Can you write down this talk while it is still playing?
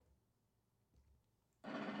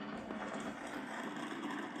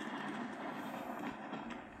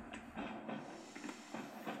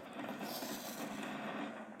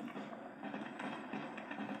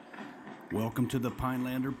Welcome to the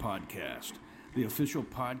Pinelander Podcast, the official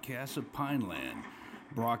podcast of Pineland,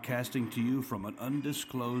 broadcasting to you from an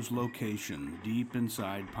undisclosed location deep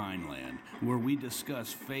inside Pineland, where we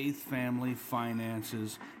discuss faith, family,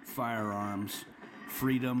 finances, firearms,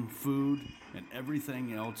 freedom, food, and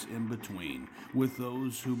everything else in between, with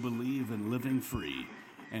those who believe in living free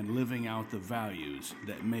and living out the values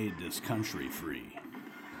that made this country free.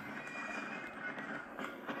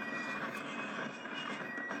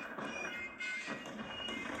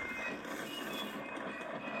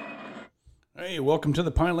 Hey, welcome to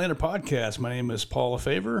the Pinelander Podcast. My name is Paul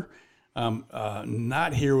LaFavor. I'm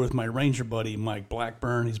not here with my ranger buddy, Mike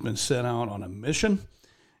Blackburn. He's been sent out on a mission,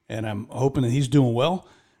 and I'm hoping that he's doing well.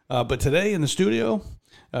 But today in the studio,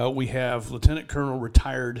 we have Lieutenant Colonel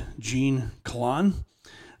retired Gene Klann,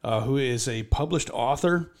 who is a published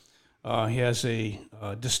author. He has a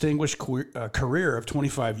distinguished career of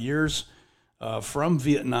 25 years from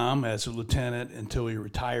Vietnam as a lieutenant until he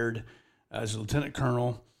retired as a lieutenant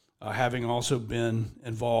colonel. Having also been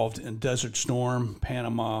involved in Desert Storm,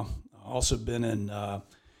 Panama, also been in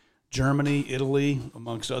Germany, Italy,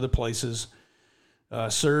 amongst other places.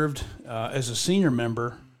 Served as a senior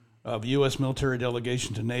member of U.S. military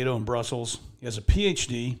delegation to NATO in Brussels. He has a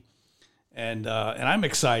PhD, and I'm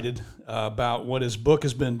excited about what his book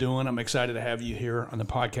has been doing. I'm excited to have you here on the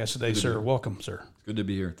podcast today, sir. Welcome, sir. It's good to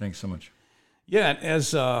be here. Thanks so much. Yeah,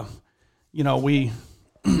 as you know, we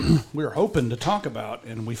were hoping to talk about,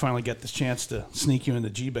 and we finally get this chance to sneak you in the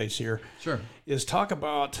G-base here. Sure. Is talk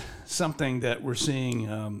about something that we're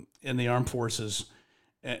seeing in the armed forces,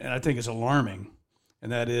 and I think is alarming,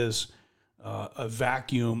 and that is a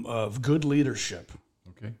vacuum of good leadership.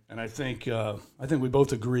 Okay. And I think we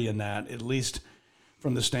both agree in that, at least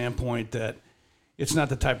from the standpoint that it's not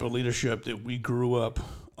the type of leadership that we grew up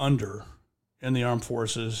under in the armed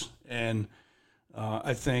forces, and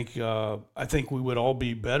I think we would all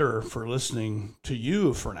be better for listening to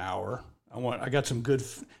you for an hour. I got some good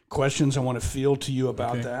questions I want to field to you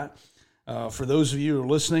about that. For those of you who are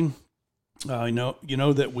listening, you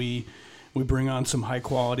know that we bring on some high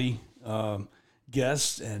quality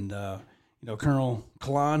guests, and Colonel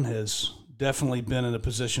Klann has definitely been in a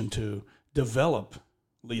position to develop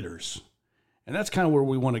leaders, and that's kind of where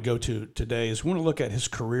we want to go to today. Is we want to look at his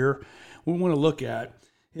career. We want to look at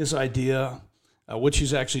his idea. Which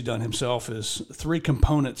he's actually done himself, is 3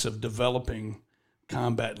 components of developing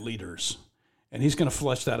combat leaders. And he's going to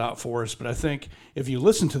flesh that out for us. But I think if you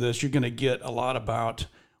listen to this, you're going to get a lot about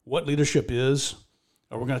what leadership is.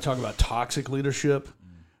 We're going to talk about toxic leadership.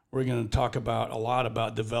 We're going to talk about a lot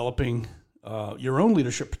about developing your own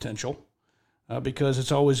leadership potential, because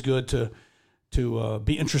it's always good to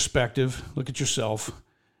be introspective, look at yourself.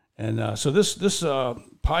 And so this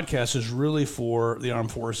podcast is really for the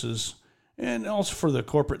armed forces, and also for the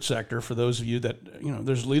corporate sector, for those of you that,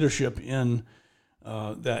 there's leadership in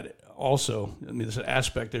that also. I mean, there's an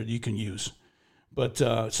aspect there that you can use. But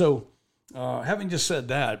having just said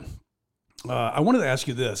that, I wanted to ask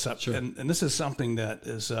you this, Sure. and this is something that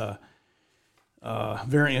is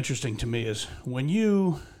very interesting to me, is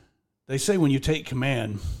they say when you take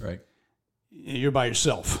command, right, you're by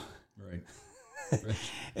yourself. Right.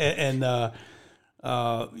 and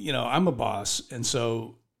I'm a boss, and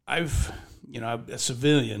so I'm a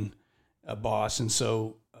civilian boss, and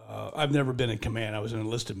so I've never been in command. I was an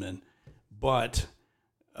enlisted man, but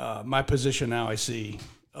my position now, I see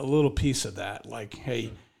a little piece of that. Like,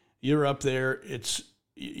 hey, you're up there. It's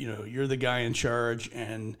you're the guy in charge,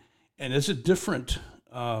 and it's a different.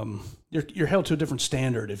 You're held to a different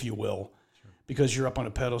standard, if you will, because you're up on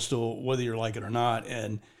a pedestal, whether you like it or not,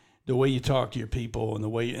 and the way you talk to your people and the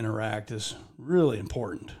way you interact is really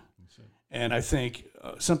important. And I think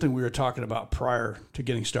something we were talking about prior to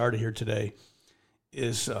getting started here today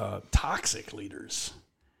is toxic leaders,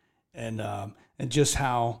 and just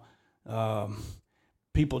how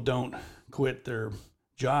people don't quit their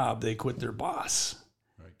job; they quit their boss.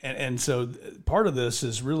 Right. And so part of this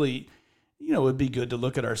is really, it'd be good to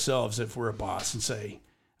look at ourselves if we're a boss and say,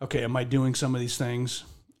 okay, am I doing some of these things?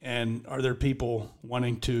 And are there people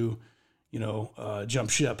wanting to, jump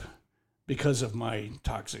ship because of my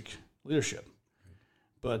toxic leadership?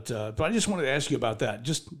 But I just wanted to ask you about that,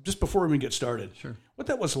 just before we even get started. Sure. What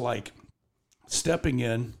that was like, stepping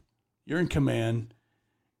in, you're in command,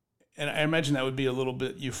 and I imagine that would be a little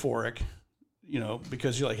bit euphoric,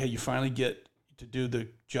 because you're like, hey, you finally get to do the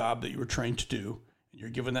job that you were trained to do, and you're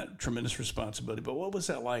given that tremendous responsibility. But what was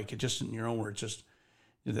that like? It just, in your own words, just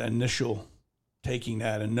the initial taking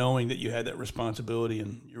that and knowing that you had that responsibility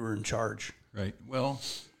and you were in charge. Right. Well,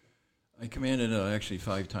 I commanded actually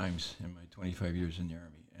 5 times in my 25 years in the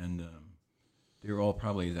Army, and they were all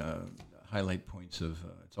probably the highlight points of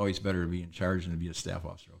it's always better to be in charge than to be a staff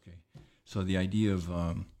officer. Okay, so the idea of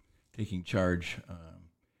taking charge,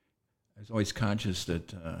 I was always conscious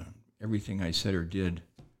that everything I said or did,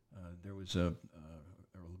 there was a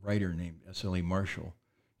writer named S.L.A. Marshall.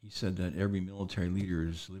 He said that every military leader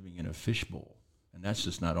is living in a fishbowl, and that's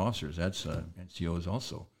just not officers, that's NCOs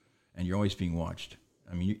also, and you're always being watched.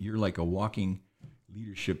 I mean, you're like a walking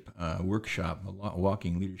leadership workshop, a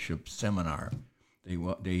walking leadership seminar.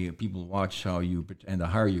 People watch how you, and the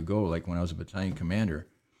higher you go, like when I was a battalion commander,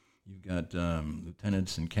 you've got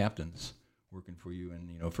lieutenants and captains working for you,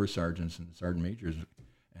 and first sergeants and sergeant majors,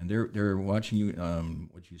 and they're watching you.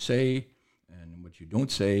 What you say and what you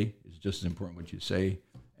don't say is just as important. What you say,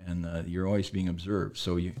 and you're always being observed.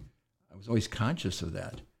 So I was always conscious of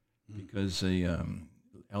that, because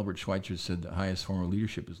Albert Schweitzer said the highest form of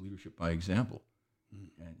leadership is leadership by example,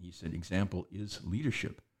 and he said example is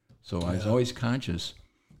leadership. So I was always conscious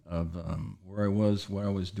of where I was, what I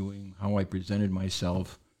was doing, how I presented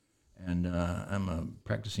myself, and I'm a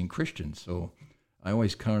practicing Christian, so I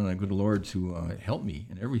always counted on the good Lord to help me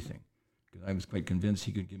in everything, because I was quite convinced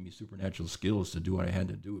He could give me supernatural skills to do what I had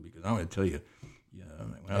to do. Because I want to tell you,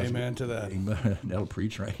 amen to that. That'll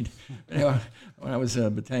preach, right? Anyway, when I was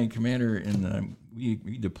a battalion commander, and we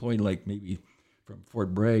deployed like maybe from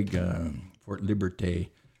Fort Bragg, Fort Liberté,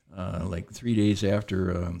 like 3 days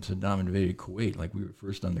after Saddam invaded Kuwait. Like we were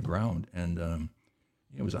first on the ground, and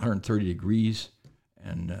it was 130 degrees,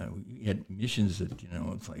 and we had missions that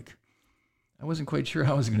it's like I wasn't quite sure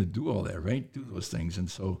how I was going to do all that, right? Do those things, and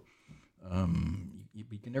so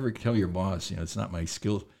you can never tell your boss, it's not my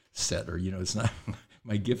skill set, or it's not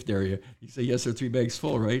my gift area. You say yes, they're 3 bags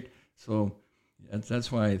full, right? So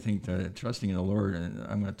that's why I think that trusting in the Lord, and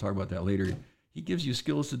I'm going to talk about that later. He gives you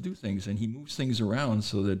skills to do things, and He moves things around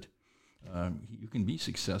so that you can be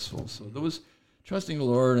successful. So those trusting the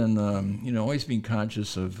Lord, and always being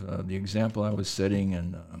conscious of the example I was setting,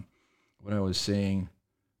 and what I was saying.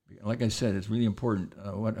 Like I said, it's really important.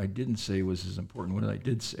 What I didn't say was as important what I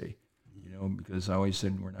did say. Because I always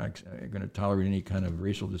said we're not going to tolerate any kind of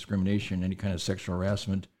racial discrimination, any kind of sexual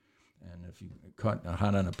harassment, and if you caught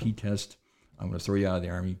hot on a P test, I'm going to throw you out of the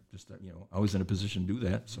Army. Just I was in a position to do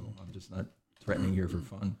that, so I'm just not threatening here for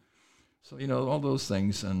fun. So all those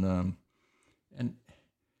things, and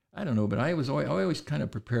I don't know, but I always kind of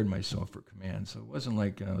prepared myself for command. So it wasn't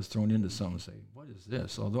like I was thrown into something and say, what is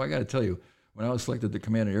this? Although I got to tell you, when I was selected to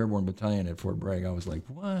command an airborne battalion at Fort Bragg, I was like,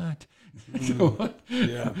 what?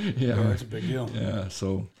 Yeah, that's a big deal. Yeah,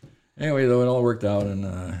 so anyway, though, it all worked out, and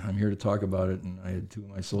I'm here to talk about it. And I had 2 of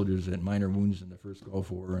my soldiers that had minor wounds in the first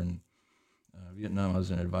Gulf War, and Vietnam I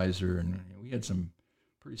was an advisor, and we had some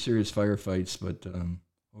pretty serious firefights, but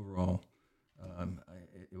overall,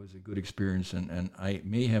 it was a good experience, and I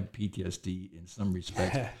may have PTSD in some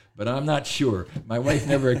respects, but I'm not sure. My wife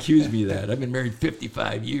never accused me of that. I've been married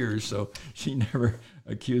 55 years, so she never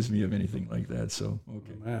accused me of anything like that. So,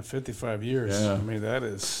 okay. Man, 55 years. Yeah. I mean, that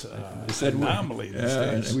is said anomaly these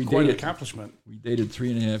days. And we Quite an dated, accomplishment. We dated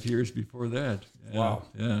 3.5 years before that. Yeah, wow.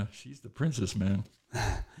 Yeah, she's the princess, man.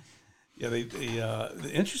 Yeah,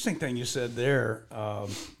 the interesting thing you said there,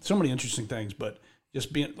 so many interesting things, but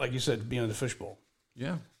just being, like you said, being in the fishbowl.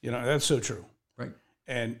 Yeah. That's so true. Right.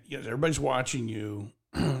 And everybody's watching you.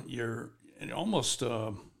 You're almost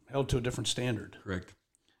held to a different standard. Correct.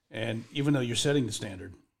 And even though you're setting the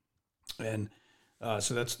standard, and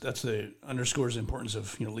so that's the underscores the importance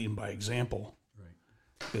of leading by example. Right.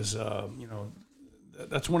 Because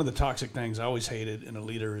that's one of the toxic things I always hated in a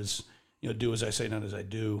leader is do as I say, not as I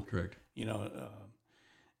do. Correct.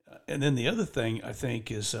 And then the other thing I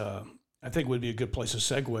think is. I think would be a good place to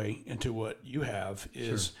segue into what you have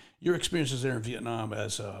is your experiences there in Vietnam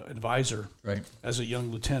as an advisor, right? As a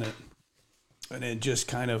young lieutenant, and then just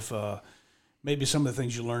kind of maybe some of the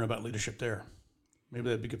things you learn about leadership there. Maybe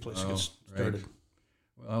that'd be a good place to get started. Right.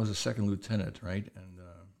 Well, I was a second lieutenant, right, and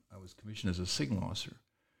I was commissioned as a signal officer.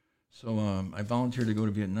 So I volunteered to go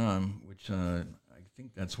to Vietnam, which I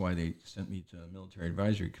think that's why they sent me to Military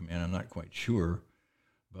Advisory Command. I'm not quite sure.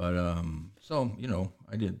 But, so,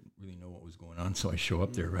 I didn't really know what was going on, so I show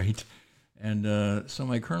up there, right? And so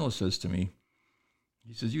my colonel says to me,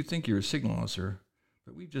 he says, you think you're a signal officer,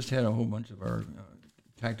 but we've just had a whole bunch of our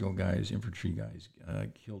tactical guys, infantry guys,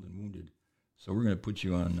 killed and wounded. So we're going to put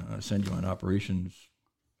you on, send you on operations,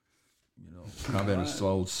 combat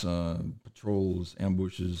assaults, patrols,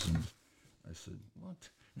 ambushes. And I said, what?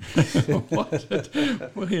 What?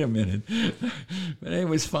 Wait a minute. But it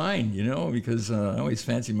was fine, because I always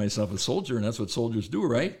fancied myself a soldier, and that's what soldiers do,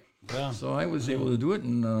 right? Yeah. So I was able to do it,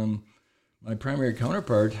 and my primary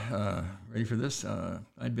counterpart, ready for this?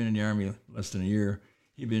 I'd been in the Army less than a year.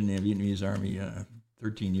 He'd been in the Vietnamese Army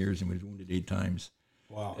 13 years and was wounded 8 times.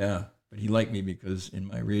 Wow. Yeah, but he liked me because in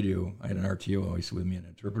my radio, I had an RTO always with me, an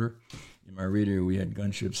interpreter. In my radio, we had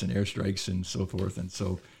gunships and airstrikes and so forth, and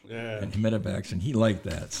medevacs, and he liked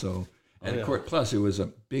that. So, and of course, plus it was a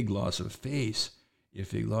big loss of face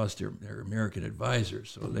if they lost their American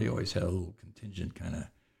advisors. So they always had a little contingent kind of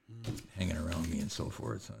hanging around me and so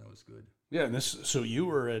forth. So that was good. Yeah, and so you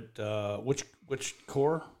were at which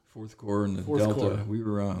corps? 4th Corps in the 4th Delta. Corps. We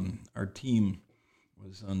were our team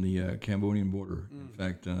was on the Cambodian border. In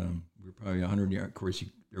fact, we were probably 100 yards. Of course,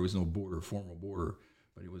 there was no formal border,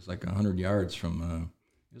 but it was like 100 yards from.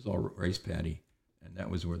 It was all rice paddy, and that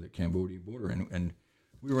was where the Cambodian border. And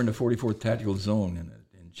we were in the 44th Tactical Zone in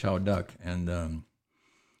Chao Duc, and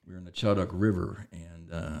we were in the Chao Duc River, and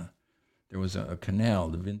there was a canal,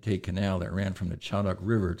 the Vinte Canal, that ran from the Chao Duc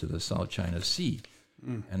River to the South China Sea,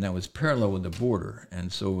 and that was parallel with the border.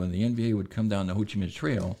 And so when the NVA would come down the Ho Chi Minh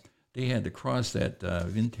Trail, they had to cross that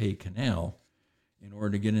Vinte Canal in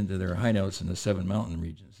order to get into their hideouts in the 7 mountain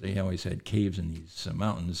regions. They always had caves in these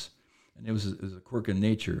mountains, and it was a quirk in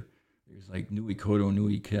nature. There's like Nui Koto,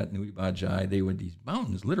 Nui Ket, Nui Bajai. They would, these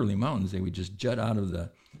mountains, literally mountains, they would just jut out of the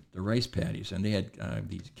rice paddies, and they had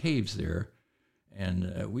these caves there,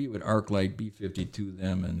 and we would arc like B-52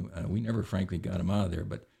 them, and we never frankly got them out of there,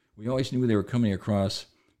 but we always knew they were coming across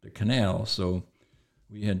the canal, so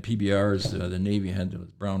we had PBRs. The Navy had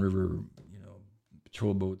those Brown River,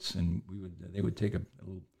 patrol boats, and they would take a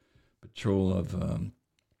little patrol of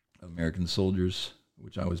American soldiers,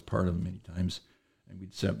 which I was part of many times, and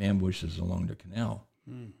we'd set up ambushes along the canal.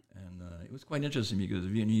 And it was quite interesting because the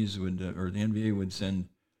Vietnamese or the NVA would send.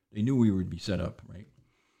 They knew we would be set up, right?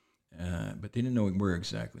 But they didn't know where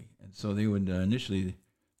exactly, and so they would initially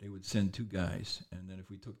they would send 2 guys, and then if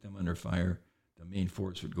we took them under fire, the main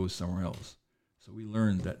force would go somewhere else. So we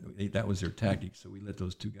learned that was their tactic. So we let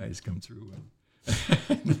those 2 guys come through.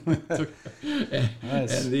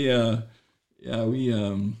 Nice. And I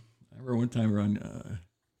remember one time we were on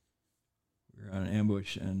an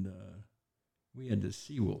ambush, and we had this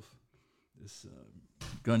Seawolf, this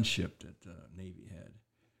gunship that Navy had,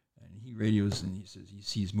 and he radios and he says he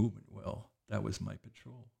sees movement. Well, that was my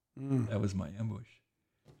patrol. That was my ambush.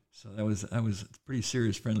 So that was pretty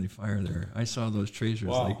serious friendly fire there. I saw those tracers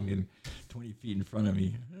like maybe 20 feet in front of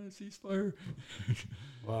me. Ceasefire.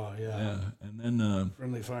 Wow, yeah. Yeah, and then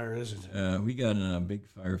friendly fire, isn't it? we got in a big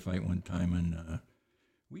firefight one time, and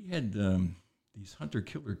we had these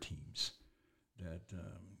hunter-killer teams that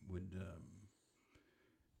would.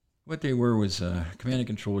 What they were was a command and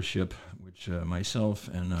control ship, which myself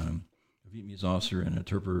and a Vietnamese officer and an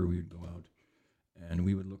interpreter, we would go out. And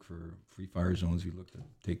we would look for free fire zones. We looked to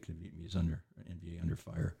take the Vietnamese NVA under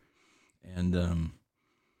fire. And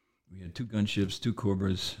we had 2 gunships, 2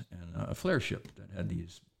 Cobras, and a flare ship that had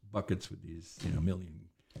these buckets with these, million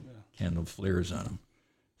candle flares on them.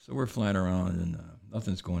 So we're flying around, and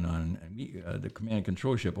nothing's going on. And we, the command and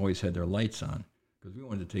control ship always had their lights on because we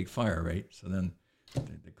wanted to take fire, right? So then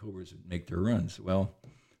the Cobras would make their runs. Well,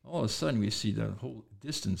 all of a sudden we see the whole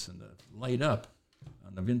distance and the light up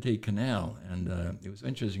on the Vinte Canal, and it was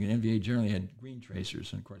interesting. The NVA generally had green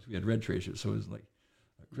tracers, and of course we had red tracers, so it was like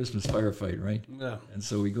a Christmas firefight, right? Yeah. And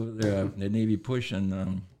so we go there, the Navy push, and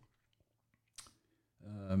the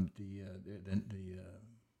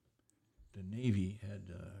Navy had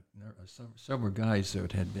several guys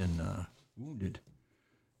that had been wounded.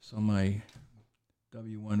 So my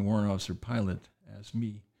W-1 warrant officer pilot asked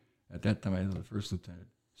me, at that time I was the first lieutenant,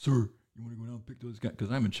 "Sir, you want to go down and pick those guys?"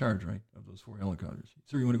 Because I'm in charge, right, of those 4 helicopters.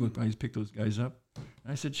 "Sir, you want to go down and pick those guys up?"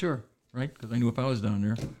 And I said, "Sure," right, because I knew if I was down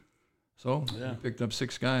there. So we picked up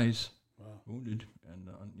 6 guys, wounded, and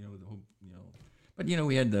the whole, But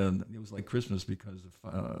we had it was like Christmas because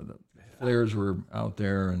the flares were out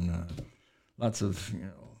there, and lots of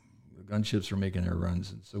the gunships were making their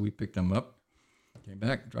runs, and so we picked them up, came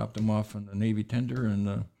back, dropped them off on the Navy tender in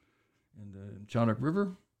the Chao Duc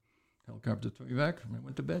River. Helicopter took me back, and I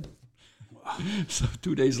went to bed. So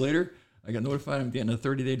 2 days later, I got notified I'm getting a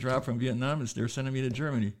 30-day drop from Vietnam, and they're sending me to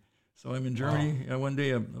Germany. So I'm in Germany. One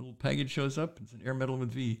day a little package shows up. It's an Air Medal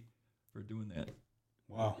with V for doing that.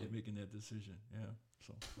 Wow. Making that decision. Yeah.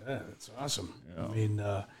 So. Yeah, that's awesome. Yeah. I mean,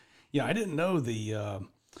 I didn't know the.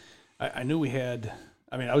 I knew we had.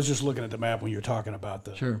 I mean, I was just looking at the map when you were talking about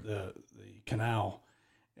the canal,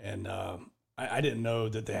 and I didn't know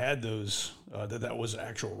that they had those. That was an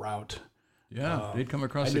actual route. Yeah, they'd come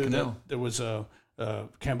across the canal. There was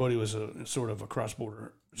Cambodia was a sort of a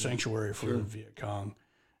cross-border sanctuary for the Viet Cong,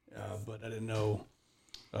 but I didn't know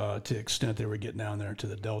to the extent they were getting down there to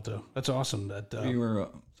the Delta. That's awesome. That we were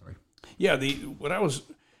sorry. Yeah, what I was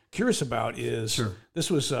curious about is Sure.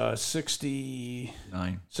 this was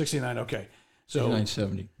 69. 69. Okay. So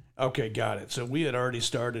 970. Okay, got it. So we had already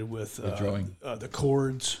started with drawing. The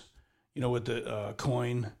chords, with the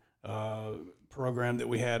coin program that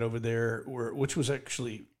we had over there, which was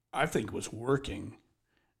actually, I think, was working.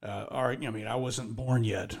 I wasn't born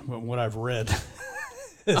yet, but what I've read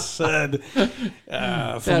has said.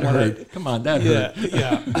 That hurt. Come on, that hurt.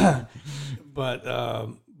 Yeah.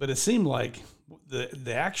 But it seemed like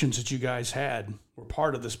the actions that you guys had were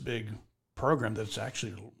part of this big program that's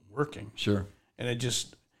actually working. Sure. And it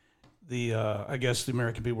just, I guess the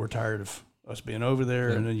American people were tired of us being over there.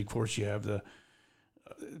 Yeah. And then, of course, you have the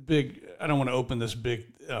big, I don't want to open this big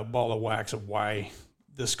ball of wax of why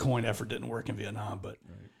this coin effort didn't work in Vietnam.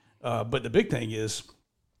 But the big thing is,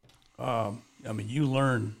 you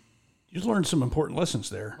learn some important lessons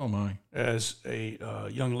there. Oh, my. As a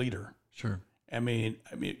young leader. Sure. I'm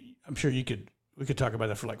sure we could talk about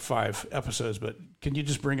that for like 5 episodes, but can you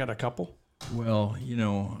just bring out a couple? Well,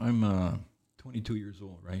 I'm 22 years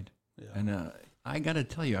old, right? Yeah. And I got to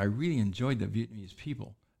tell you, I really enjoyed the Vietnamese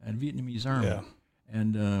people and Vietnamese army. Yeah.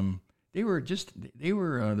 And the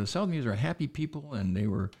South Vietnamese are happy people, and they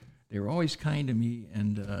were always kind to me,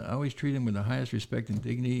 and I always treated them with the highest respect and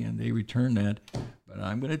dignity, and they returned that. But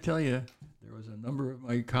I'm going to tell you, there was a number of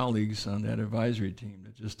my colleagues on that advisory team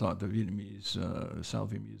that just thought the Vietnamese,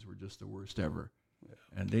 South Vietnamese were just the worst ever. Yeah.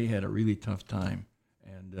 And they had a really tough time.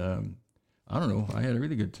 And I don't know, I had a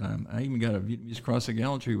really good time. I even got a Vietnamese Cross of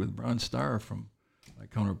Gallantry with Bronze Star from my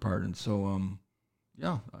counterpart. And so,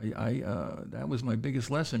 I that was my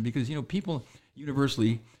biggest lesson, because, people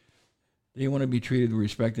universally, they want to be treated with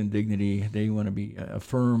respect and dignity. They want to be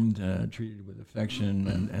affirmed, treated with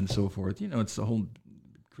affection, and so forth. It's the whole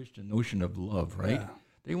Christian notion of love, right? Yeah.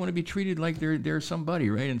 They want to be treated like they're somebody,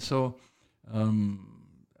 right? And so, that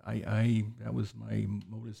was my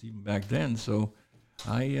modus even back then. So,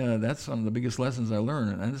 that's one of the biggest lessons I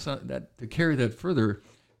learned, and it's not that to carry that further.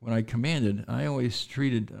 When I commanded, I always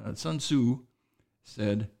treated. Sun Tzu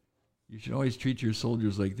said, "You should always treat your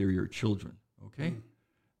soldiers like they're your children." Okay.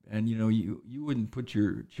 And you wouldn't put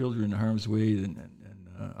your children in harm's way and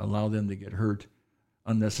allow them to get hurt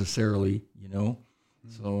unnecessarily.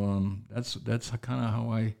 So that's kind of how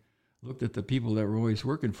I looked at the people that were always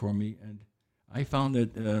working for me, and I found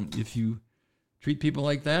that if you treat people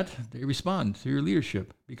like that, they respond to your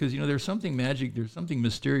leadership, because there's something magic, there's something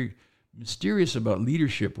mysterious about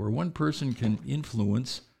leadership, where one person can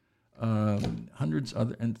influence hundreds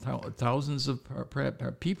and thousands of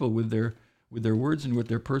people with their words and with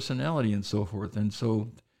their personality and so forth. And so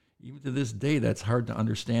even to this day, that's hard to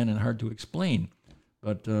understand and hard to explain.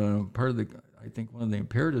 But I think one of the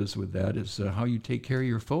imperatives with that is how you take care of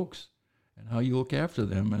your folks and how you look after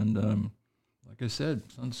them. And like I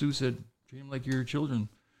said, Sun Tzu said, treat them like your children,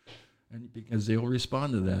 and because they'll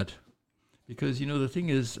respond to that. Because, the thing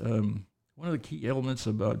is, one of the key elements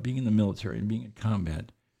about being in the military and being in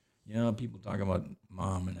combat, people talk about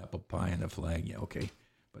mom and apple pie and the flag. Yeah, okay.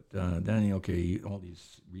 But then, all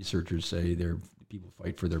these researchers say people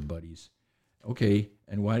fight for their buddies. Okay,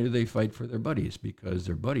 and why do they fight for their buddies? Because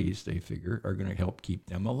their buddies, they figure, are going to help keep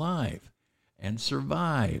them alive and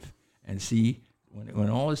survive. And see, when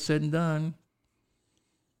all is said and done,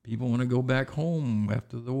 people want to go back home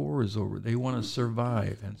after the war is over. They want to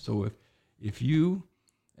survive. And so if you,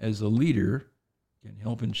 as a leader, can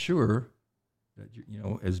help ensure that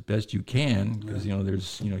as best you can, because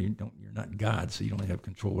there's you're not God, so you don't have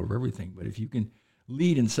control over everything. But if you can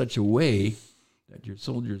lead in such a way that your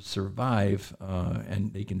soldiers survive,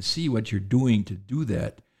 and they can see what you're doing to do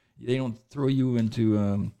that, they don't throw you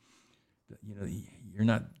into you're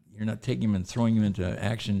not taking them and throwing them into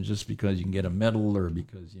action just because you can get a medal, or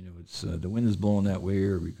because it's the wind is blowing that way,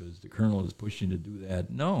 or because the colonel is pushing to do that.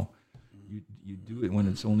 No, you do it when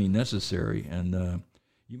it's only necessary. And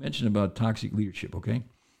you mentioned about toxic leadership, okay?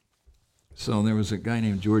 So there was a guy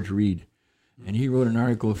named George Reed, and he wrote an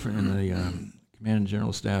article in the Command and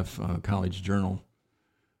General Staff College Journal.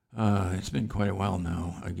 It's been quite a while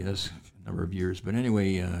now, I guess, a number of years. But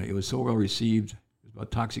anyway, it was so well received. It was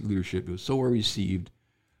about toxic leadership. It was so well received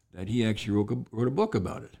that he actually wrote a book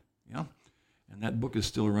about it. Yeah, and that book is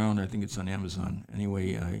still around. I think it's on Amazon.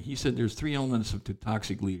 Anyway, he said there's 3 elements to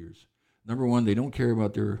toxic leaders. Number 1, they don't care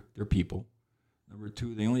about their people. Number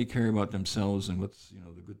 2, they only care about themselves and what's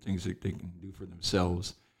the good things that they can do for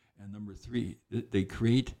themselves. And number 3, they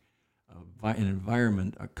create an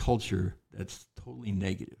environment, a culture that's totally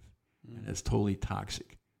negative and that's totally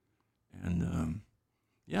toxic. And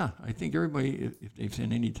I think everybody, if they've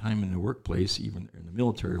spent any time in the workplace, even in the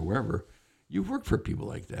military or wherever, you've worked for people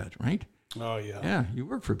like that, right? Oh, yeah. Yeah, you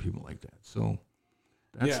work for people like that. So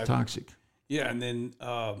That's toxic. Yeah, and then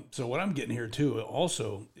so what I'm getting here too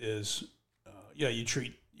also is, you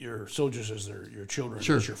treat your soldiers as your children,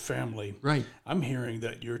 as your family. Right. I'm hearing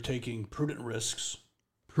that you're taking prudent risks.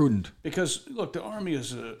 Prudent. Because, look, the Army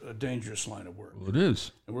is a dangerous line of work. Well, it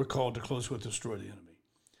is. And we're called to close with destroy the enemy.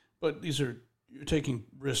 But you're taking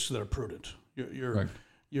risks that are prudent.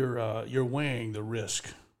 You're weighing the risk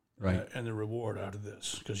and the reward out of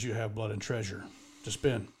this because you have blood and treasure to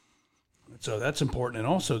spend. So that's important. And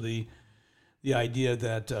also the idea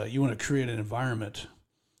that you want to create an environment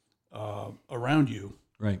around you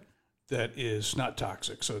that is not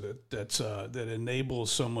toxic, so that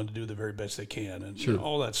enables someone to do the very best they can, and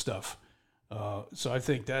all that stuff. So I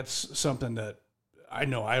think that's something that I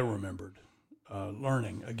know I remembered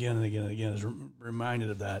learning again and again and again. Is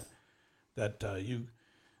reminded of that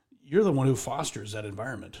you're the one who fosters that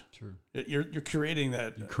environment. Sure, you're creating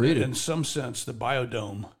that. In some sense, the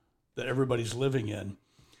biodome that everybody's living in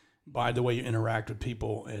by the way you interact with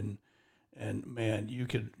people, and man, you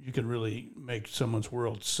could really make someone's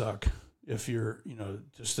world suck if you're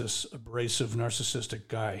just this abrasive narcissistic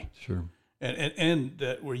guy. Sure. And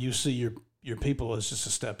that where you see your people as just a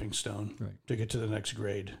stepping stone to get to the next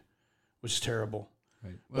grade, which is terrible.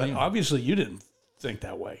 Right. Well, but obviously you didn't think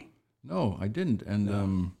that way. No, I didn't.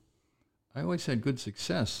 And I always had good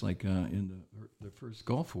success. Like in the first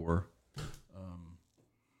Gulf War,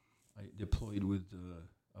 I deployed with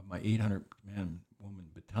of my 800-man woman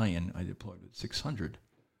battalion, I deployed with 600.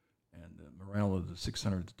 And the morale of the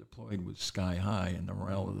 600 deployed was sky high, and the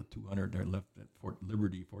morale of the 200 that left at Fort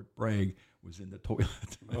Liberty, Fort Bragg, was in the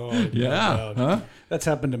toilet. Oh, yeah. Huh? That's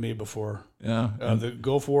happened to me before. Yeah. The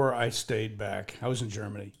Gulf War, I stayed back. I was in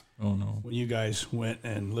Germany. Oh, no. When you guys went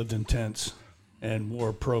and lived in tents and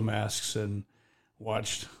wore pro masks and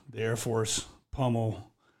watched the Air Force pummel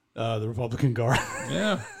the Republican Guard.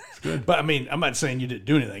 Yeah, it's good. But, I mean, I'm not saying you didn't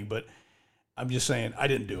do anything, but I'm just saying I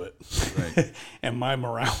didn't do it. Right. And my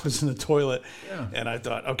morale was in the toilet. Yeah. And I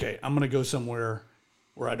thought, okay, I'm going to go somewhere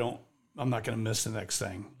where I'm not going to miss the next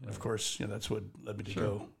thing. Yeah. Of course, that's what led me to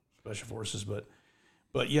go Special Forces.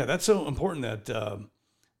 But yeah, that's so important that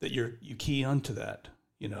you key onto that,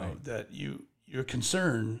 that you're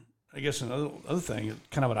concerned. I guess another thing,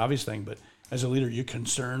 kind of an obvious thing, but as a leader, you're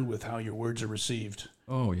concerned with how your words are received.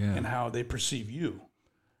 Oh, yeah. And how they perceive you.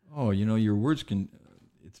 Oh, your words can,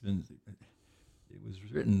 it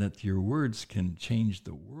was written that your words can change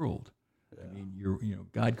the world. Yeah. I mean,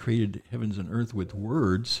 God created heavens and earth with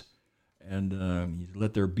words, and he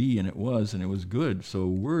let there be, and it was good. So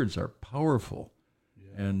words are powerful.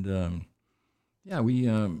 Yeah. And we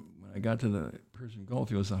when I got to the Persian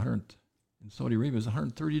Gulf, it was in Saudi Arabia, it was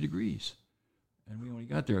 130 degrees, and we only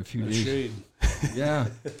got there a few days. Shade. Yeah,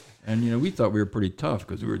 and we thought we were pretty tough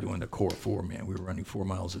because we were doing the Core 4, man. We were running 4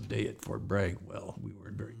 miles a day at Fort Bragg. Well, we were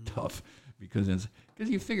very tough because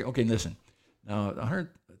you figure, okay, listen, now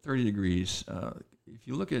 130 degrees. If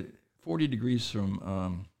you look at 40 degrees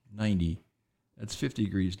from 90, that's 50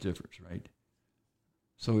 degrees difference, right?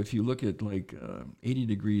 So if you look at 80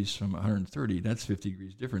 degrees from 130, that's 50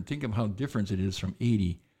 degrees different. Think of how different it is from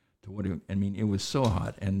 80 to what it was so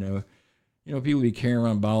hot. And, people would be carrying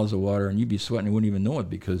around bottles of water, and you'd be sweating and wouldn't even know it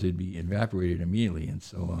because it'd be evaporated immediately. And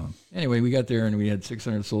so anyway, we got there, and we had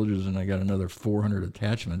 600 soldiers, and I got another 400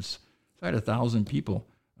 attachments. So I had 1,000 people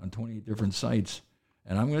on 28 different sites.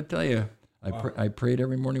 And I'm going to tell you, I prayed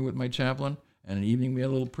every morning with my chaplain, and in the evening we had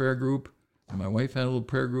a little prayer group, and my wife had a little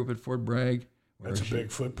prayer group at Fort Bragg. That's a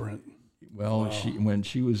big footprint. Well, when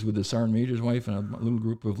she was with the sergeant major's wife and a little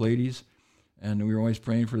group of ladies, and we were always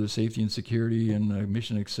praying for the safety and security and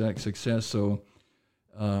mission success. So,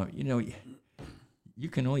 you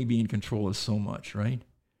can only be in control of so much, right?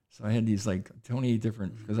 So I had these 28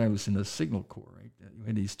 different, because I was in the Signal Corps, right? We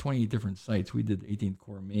had these 28 different sites. We did 18th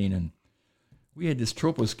Corps Maine, and we had this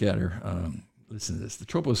troposcatter. Listen to this, the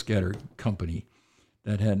troposcatter company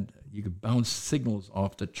that you could bounce signals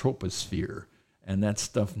off the troposphere, and that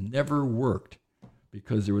stuff never worked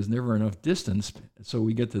because there was never enough distance. So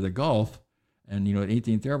we get to the Gulf, and at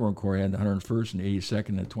 18th Airborne Corps, I had the 101st and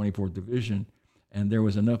 82nd and 24th Division, and there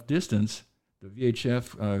was enough distance. The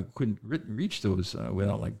VHF couldn't reach those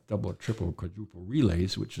without double or triple, quadruple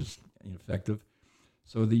relays, which is ineffective.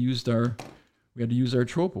 So we had to use our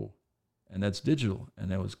tropo, and that's digital,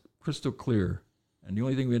 and that was crystal clear. And the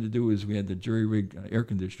only thing we had to do is we had the jury rig air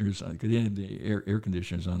conditioners, because they had the air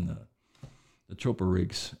conditioners on the tropo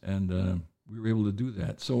rigs, and we were able to do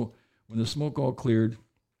that. So when the smoke all cleared,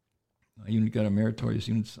 unit got a meritorious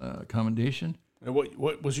unit's commendation. And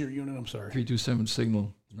what was your unit? I'm sorry. 327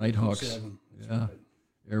 Signal Nighthawks. Yeah,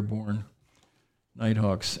 airborne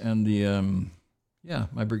Nighthawks, and Yeah,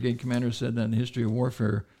 my brigade commander said that in the history of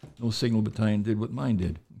warfare, no signal battalion did what mine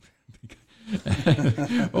did.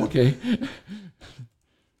 Okay.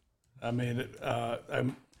 I mean,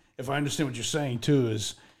 if I understand what you're saying too,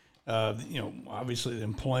 is obviously the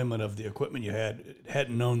employment of the equipment you had, it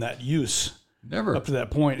hadn't known that use Never up to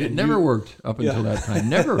that point. It never worked up until that time.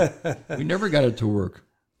 Never. We never got it to work.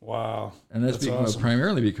 Wow. And that's awesome.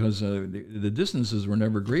 Primarily because the distances were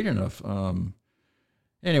never great enough.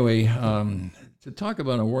 Anyway, to talk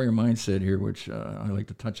about a warrior mindset here, which I like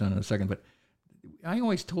to touch on in a second, but I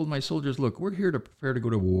always told my soldiers, look, we're here to prepare to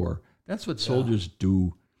go to war. That's what soldiers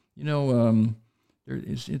do.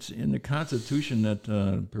 It's in the Constitution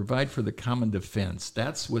that provide for the common defense.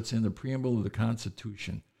 That's what's in the preamble of the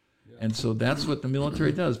Constitution. Yeah. And so that's what the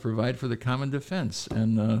military does, provide for the common defense.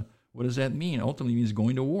 And what does that mean? Ultimately, it means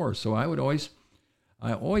going to war. So I always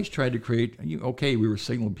tried to create, we were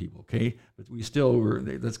signaling people, okay? But we still were,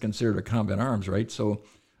 that's considered a combat arms, right? So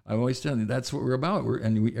I always tell you, that's what we're about.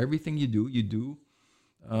 Everything you do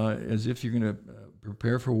as if you're going to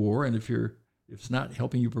prepare for war. And if it's not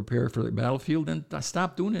helping you prepare for the battlefield, then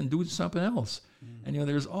stop doing it and do something else. Mm-hmm. And,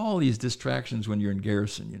 there's all these distractions when you're in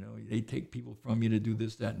garrison, they take people from you to do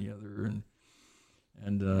this, that, and the other.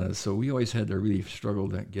 And so we always had to really struggle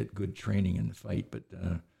to get good training in the fight. But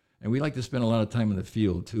and we like to spend a lot of time in the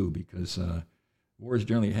field, too, because wars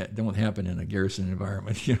generally don't happen in a garrison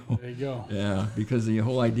environment, There you go. Yeah, because the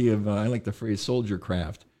whole idea of, I like the phrase soldier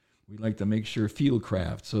craft. We like to make sure field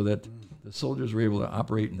craft so that the soldiers were able to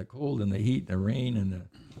operate in the cold and the heat and the rain and,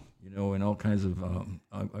 in all kinds of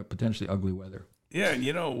potentially ugly weather. Yeah,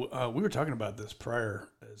 we were talking about this prior.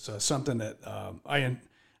 It's something that I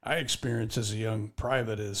experienced as a young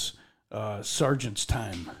private is sergeant's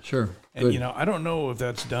time. Sure. And, I don't know if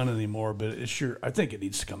that's done anymore, but I think it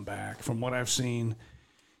needs to come back. From what I've seen,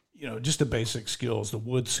 just the basic skills, the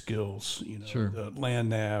wood skills, sure. The land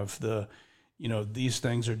nav, these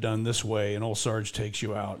things are done this way, and old Sarge takes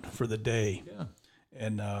you out for the day. Yeah.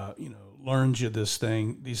 And, learns you these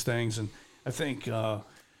things. And I think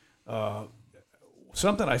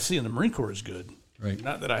something I see in the Marine Corps is good. Right.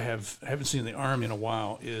 Not that I haven't seen the Army in a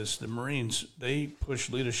while, is the Marines, they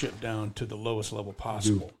push leadership down to the lowest level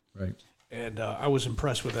possible. Right. And I was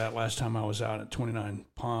impressed with that last time I was out at 29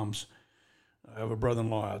 Palms. I have a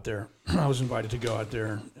brother-in-law out there. I was invited to go out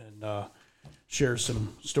there and share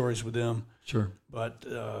some stories with them. Sure. But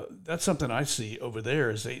that's something I see over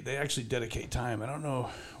there is they actually dedicate time. I don't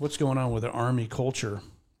know what's going on with the Army culture,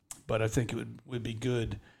 but I think it would be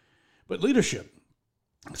good. But leadership.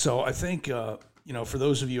 So I think, for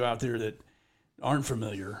those of you out there that aren't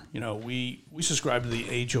familiar, we subscribe to the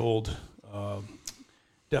age-old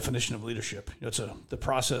definition of leadership. It's the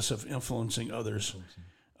process of influencing others,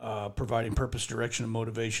 providing purpose, direction, and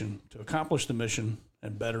motivation to accomplish the mission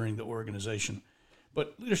and bettering the organization.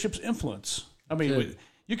 But leadership's influence. I mean,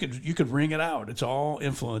 you could ring it out. It's all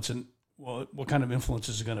influence, and what kind of influence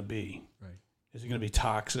is it going to be? Right. Is it going to be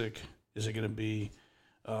toxic? Is it going to be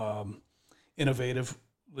innovative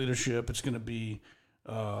leadership? It's going to be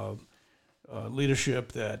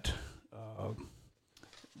leadership that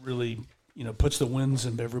really puts the winds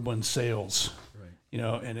in everyone's sails.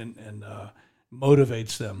 Right. And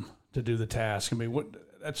motivates them to do the task. I mean,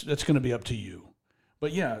 that's going to be up to you.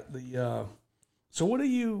 But yeah, so what do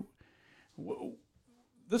you?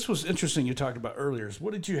 This was interesting. You talked about earlier. Is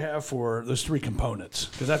what did you have for those three components?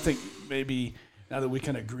 Because I think maybe now that we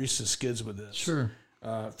kind of grease the skids with this, sure.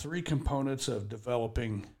 Three components of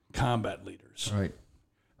developing combat leaders. Right.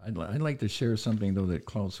 I'd like to share something though that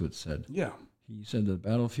Clausewitz said. Yeah. He said the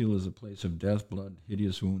battlefield is a place of death, blood,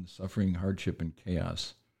 hideous wounds, suffering, hardship, and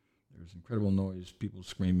chaos. There's incredible noise, people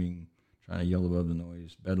screaming, trying to yell above the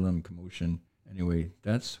noise, bedlam, commotion. Anyway,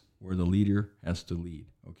 that's where the leader has to lead.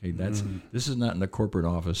 Okay, this is not in the corporate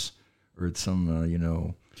office or at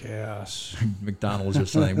some chaos McDonald's or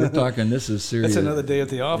something. We're talking. This is serious. That's another day at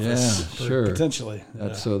the office. Yeah, sure. Potentially.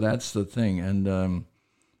 So that's the thing. And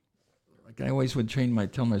like I always would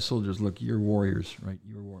tell my soldiers, look, you're warriors, right?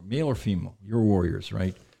 You're male or female. You're warriors,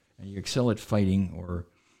 right? And you excel at fighting, or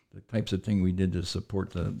the types of thing we did to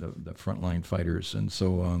support the frontline fighters. And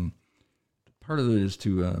so part of it is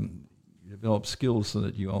to develop skills so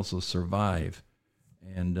that you also survive.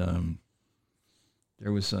 And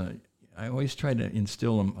there was I always tried to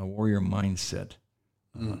instill a warrior mindset.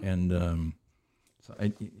 So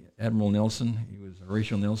Admiral Nelson,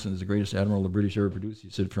 Horatio Nelson is the greatest admiral the British ever produced. He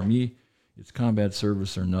said, for me, it's combat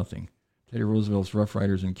service or nothing. Teddy Roosevelt's Rough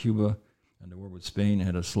Riders in Cuba and the war with Spain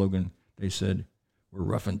had a slogan. They said, we're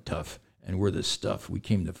rough and tough, and we're the stuff. We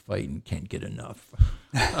came to fight and can't get enough.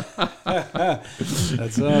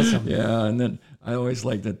 That's awesome. Yeah, and then I always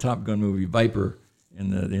liked the Top Gun movie, Viper. in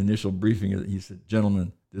the initial briefing, he said,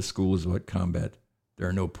 "Gentlemen, this school is about combat. There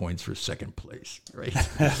are no points for second place," right?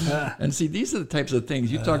 And see, these are the types of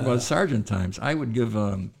things you talk about sergeant times. I would give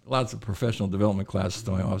lots of professional development classes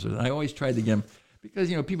to my officers. I always tried to get them, because,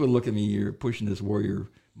 people look at me, you're pushing this warrior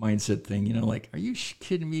mindset thing, like, are you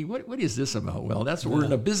kidding me? What is this about? Well, that's what we're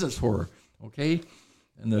in a business for, okay?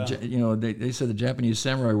 And, they said the Japanese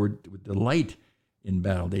samurai would delight in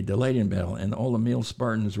battle. They delight in battle. And all the male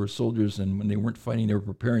Spartans were soldiers, and when they weren't fighting, they were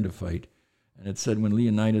preparing to fight. And it said when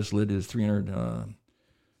Leonidas led his 300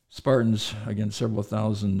 Spartans against several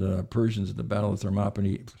thousand Persians at the Battle of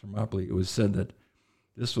Thermopylae, it was said that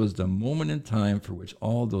this was the moment in time for which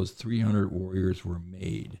all those 300 warriors were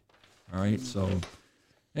made. All right, so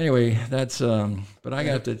anyway, that's. But I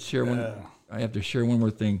got to share one. I have to share one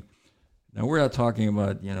more thing. Now we're not talking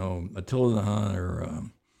about Attila the Hun or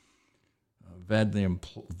Vlad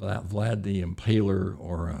the Impaler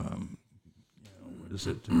or what is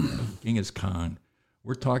it, Genghis Khan.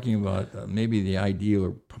 We're talking about maybe the ideal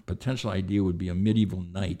or potential ideal would be a medieval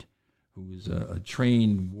knight who is a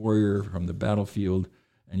trained warrior from the battlefield,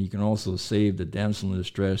 and he can also save the damsel in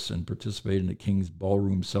distress and participate in the king's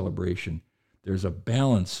ballroom celebration. There's a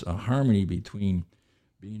balance, a harmony between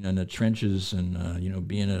being in the trenches and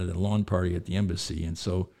being at a lawn party at the embassy. And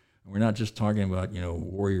so we're not just talking about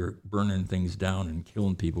warrior burning things down and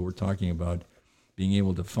killing people. We're talking about being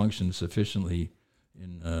able to function sufficiently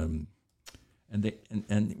in.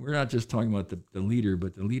 And we're not just talking about the leader,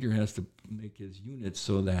 but the leader has to make his unit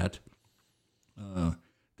so that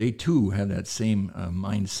they too have that same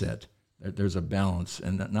mindset, that there's a balance,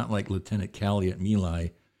 and not like Lieutenant Calley at My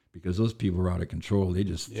Lai, because those people were out of control. They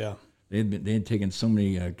just they had taken so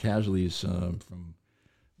many casualties from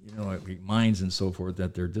like mines and so forth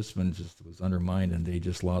that their discipline just was undermined, and they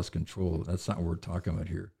just lost control. That's not what we're talking about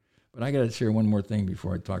here. But I got to share one more thing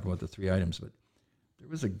before I talk about the three items. But there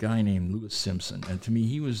was a guy named Lewis Simpson, and to me,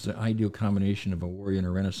 he was the ideal combination of a warrior and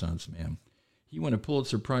a Renaissance man. He won a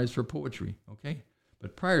Pulitzer Prize for poetry, okay?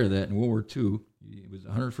 But prior to that, in World War II, he was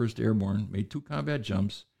 101st Airborne, made 2 combat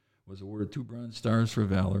jumps, was awarded 2 Bronze Stars for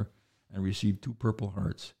valor, and received 2 Purple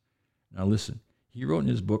Hearts. Now listen, he wrote in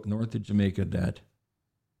his book, North of Jamaica, that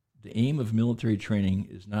the aim of military training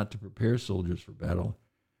is not to prepare soldiers for battle,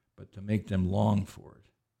 but to make them long for it.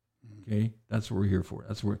 Okay, that's what we're here for.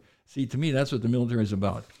 See, to me, that's what the military is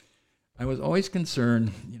about. I was always concerned,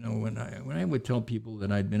 when I would tell people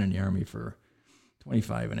that I'd been in the Army for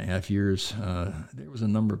 25 and a half years, there was a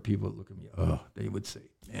number of people that look at me, they would say,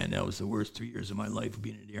 man, that was the worst 3 years of my life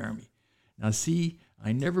being in the Army. Now, see,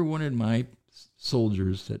 I never wanted my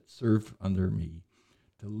soldiers that served under me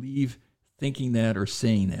to leave thinking that or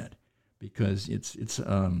saying that, because it's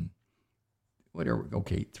whatever,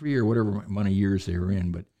 okay, 3 or whatever amount of years they were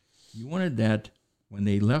in, but you wanted that when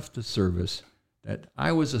they left the service, that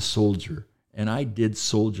I was a soldier and I did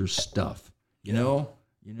soldier stuff.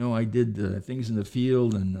 I did things in the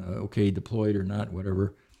field and deployed or not,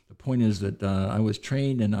 whatever. The point is that I was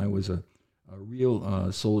trained and I was a real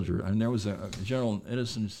soldier. And there was a General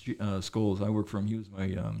Edison Scholes I worked for him. He was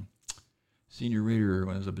my senior raider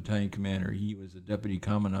when I was a battalion commander. He was a deputy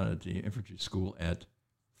commandant at the infantry school at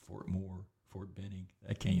Fort Benning.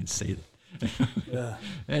 I can't even say that. Yeah.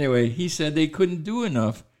 Anyway, he said they couldn't do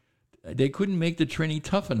enough. They couldn't make the training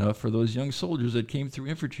tough enough for those young soldiers that came through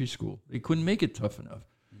infantry school. They couldn't make it tough enough.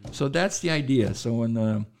 Mm-hmm. So that's the idea. So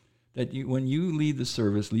when you leave the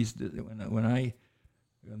service, at least when I,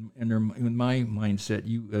 in my mindset,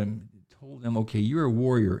 you told them, okay, you're a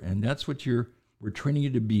warrior, and that's what we're training you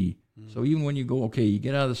to be. Mm-hmm. So even when you go, you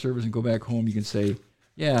get out of the service and go back home, you can say,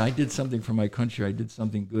 yeah, I did something for my country. I did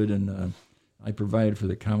something good, and I provided for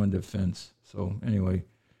the common defense. So anyway,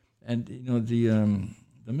 and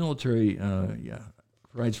the military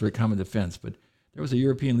provides for the common defense. But there was a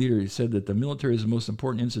European leader who said that the military is the most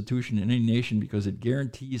important institution in any nation because it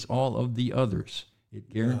guarantees all of the others. It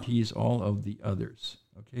guarantees all of the others.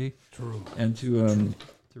 Okay. True. And to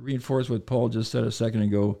reinforce what Paul just said a second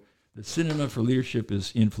ago, the synonym for leadership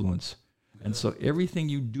is influence. Yeah. And so everything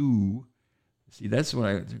you do, see, that's what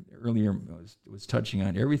I earlier was touching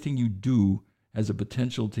on. Everything you do has a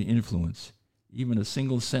potential to influence, even a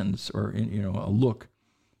single sentence or a look,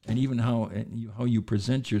 and even how you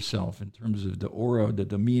present yourself in terms of the aura, the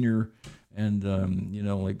demeanor, and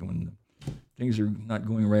like when things are not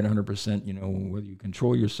going right 100%, whether you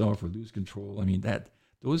control yourself or lose control. I mean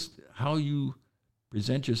how you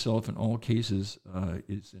present yourself in all cases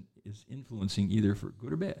is influencing either for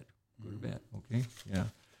good or bad. Good or bad. Okay. Yeah.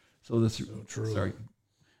 So that's so true. Sorry.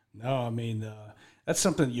 No, I mean that's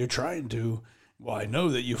something you're trying to. Well, I know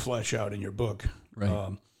that you flesh out in your book,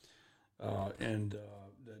 right? And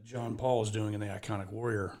that John Paul is doing in the Iconic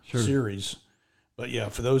Warrior Sure. series. But yeah,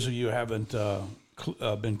 for those of you who haven't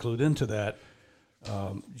been clued into that,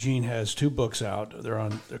 Gene has 2 books out.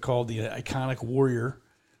 They're called the Iconic Warrior.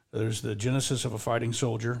 There's the Genesis of a Fighting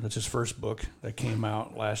Soldier. That's his first book that came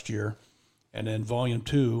out last year. And then volume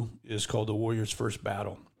 2 is called The Warrior's First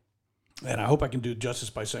Battle. And I hope I can do justice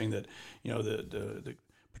by saying that, the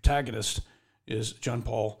protagonist is John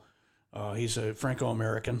Paul. He's a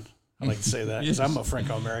Franco-American. I like to say that because I'm a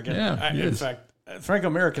Franco-American. Yeah, In fact,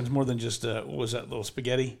 Franco-American's more than just, what was that, little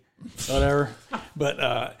spaghetti, whatever.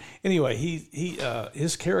 But anyway,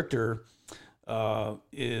 his character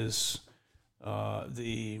is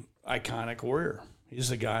the iconic warrior. He's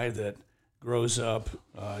the guy that grows up,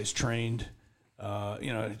 he's trained,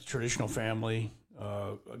 traditional family,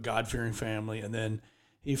 a God-fearing family, and then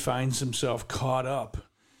he finds himself caught up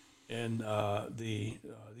in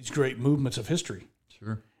these great movements of history.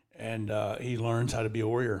 Sure. And he learns how to be a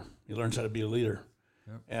warrior. He learns how to be a leader.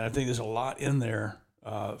 Yep. And I think there's a lot in there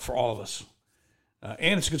for all of us.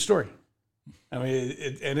 And it's a good story. I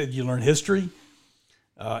mean, you learn history,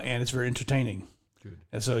 and it's very entertaining. Good.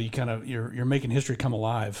 And so you're making history come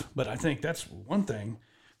alive. But I think that's one thing,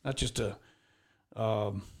 not just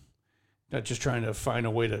trying to find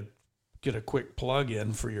a way to get a quick plug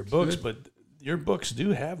in for your books, but your books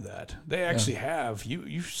do have that. They actually have,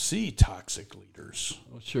 you see toxic leaders.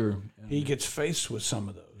 Oh, sure. Yeah. He gets faced with some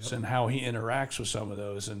of those and how he interacts with some of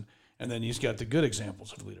those. And then he's got the good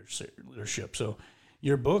examples of leadership. So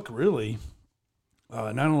your book really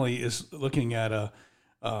not only is looking at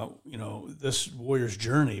this warrior's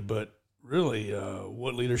journey, but really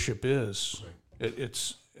what leadership is.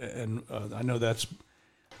 Right. I know that's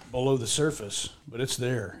below the surface, but it's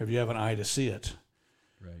there if you have an eye to see it.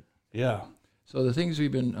 Right. Yeah. So the things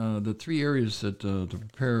we've been, the 3 areas that to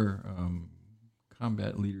prepare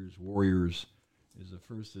combat leaders, warriors, is the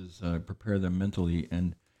first is prepare them mentally,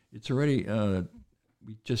 and it's already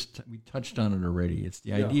we touched on it already. It's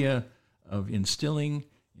the idea of instilling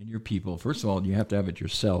in your people. First of all, you have to have it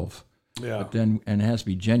yourself. Yeah. But then, and it has to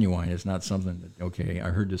be genuine. It's not something that, okay, I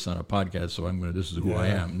heard this on a podcast, so this is who I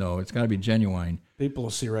am. No, it's got to be genuine. People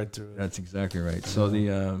will see right through it. That's exactly right. So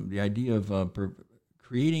the idea of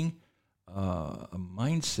creating a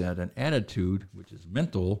mindset, an attitude, which is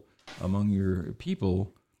mental, among your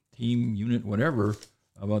people, team, unit, whatever,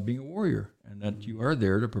 about being a warrior, and that you are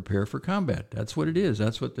there to prepare for combat. That's what it is.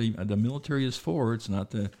 That's what the military is for. It's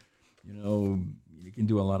not you can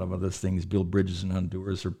do a lot of other things, build bridges in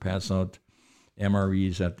Honduras or pass out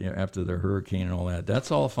MREs after the hurricane and all that.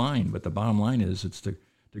 That's all fine, but the bottom line is it's to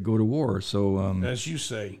go to war. So as you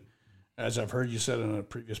say, as I've heard you said in a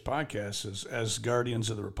previous podcast, as guardians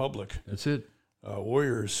of the Republic. That's it.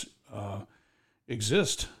 Warriors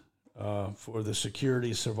exist for the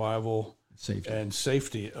security, survival, and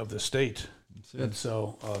safety of the state. And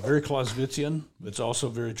so very Clausewitzian, but it's also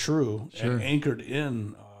very true and anchored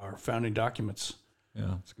in our founding documents.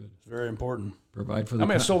 Yeah, it's good. It's very important. Provide for the.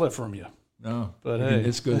 I stole that from you. No, but hey,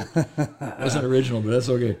 it's good. It wasn't original, but that's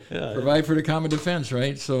okay. Provide for the common defense,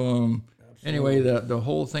 right? So anyway, the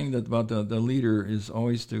whole thing about the leader is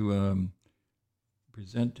always to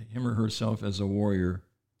present him or herself as a warrior.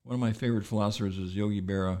 One of my favorite philosophers is Yogi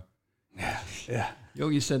Berra. Yeah.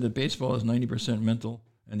 Yogi said that baseball is 90% mental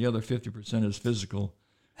and the other 50% is physical.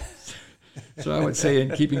 So I would say,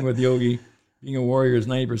 in keeping with Yogi, being a warrior is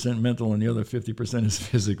 90% mental and the other 50% is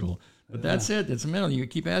physical. But that's it. It's mental. You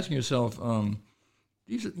keep asking yourself,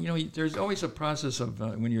 there's always a process of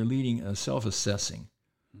when you're leading, self-assessing.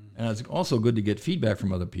 And it's also good to get feedback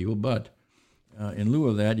from other people, but in lieu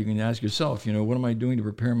of that, you can ask yourself, what am I doing to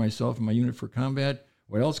prepare myself and my unit for combat?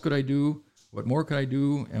 What else could I do? What more could I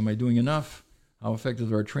do? Am I doing enough? How effective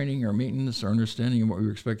is our training, our maintenance, our understanding of what we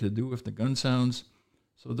were expected to do if the gun sounds?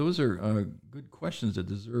 So those are good questions that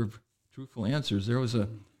deserve truthful answers. There was a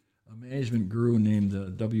management guru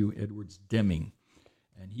named W. Edwards Deming,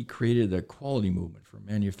 and he created a quality movement for a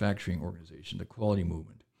manufacturing organization, the quality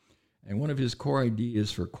movement. And one of his core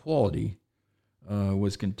ideas for quality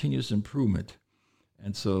was continuous improvement.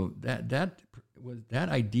 And so that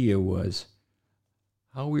idea was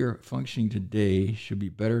how we are functioning today should be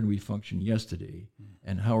better than we functioned yesterday,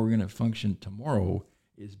 and how we're going to function tomorrow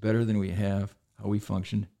is better than how we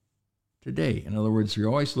function today. In other words, you're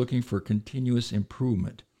always looking for continuous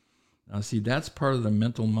improvement. Now, see, that's part of the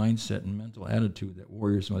mental mindset and mental attitude that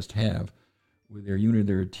warriors must have with their unit,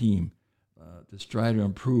 their team, to strive to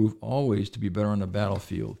improve, always to be better on the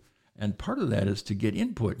battlefield. And part of that is to get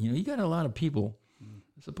input. You got a lot of people.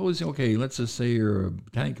 Suppose, okay, let's just say you're a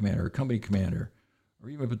battalion commander, or a company commander, or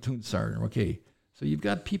even a platoon sergeant. Okay, so you've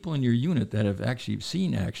got people in your unit that have actually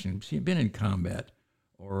seen action, been in combat,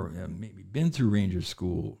 or maybe been through Ranger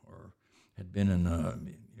School, or had been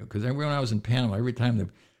in, because when I was in Panama, every time the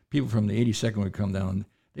people from the 82nd would come down,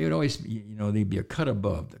 they would always, they'd be a cut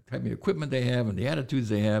above the type of equipment they have and the attitudes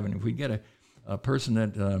they have. And if we get a person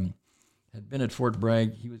that had been at Fort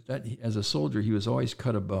Bragg, as a soldier, he was always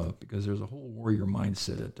cut above because there's a whole warrior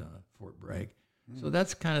mindset at Fort Bragg. So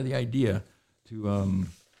that's kind of the idea, to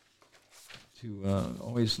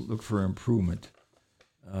always look for improvement.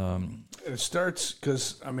 It starts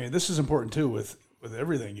because this is important too with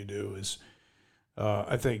everything you do. Is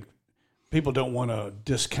I think people don't want to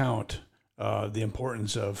discount the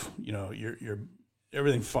importance of your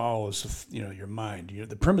everything follows your mind,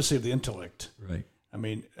 the primacy of the intellect. Right. I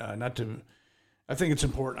think it's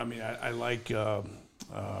important. I like.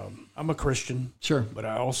 I'm a Christian. Sure. But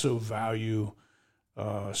I also value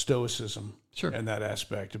stoicism. Sure. And that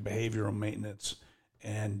aspect of behavioral maintenance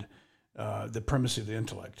and the primacy of the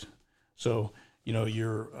intellect. So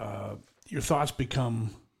your thoughts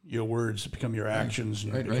become your words, become your actions,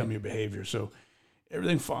 and become your behavior. So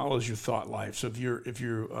everything follows your thought life. So if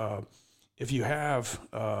you have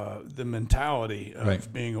the mentality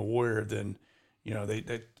of being a warrior, then I think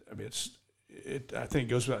it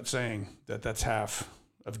goes without saying that's half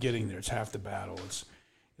of getting there. It's half the battle.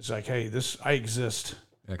 It's like, hey, I exist.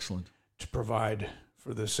 Excellent. To provide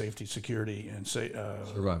for the safety, security, and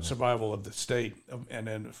survival of the state, and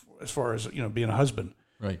then as far as being a husband,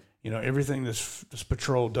 right? Everything this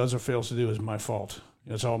patrol does or fails to do is my fault.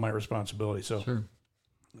 It's all my responsibility. So, sure.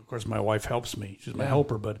 Of course, my wife helps me; she's my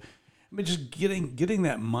helper. But just getting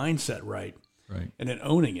that mindset right, and then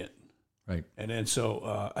owning it, right, and then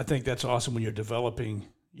I think that's awesome when you're developing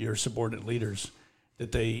your subordinate leaders,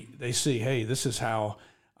 that they see, hey, this is how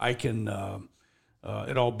I can.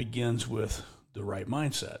 It all begins with the right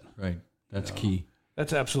mindset. Right. That's key.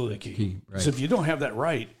 That's absolutely key. Right. So if you don't have that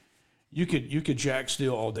right, you could jack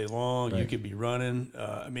steel all day long. Right. You could be running.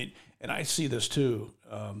 And I see this too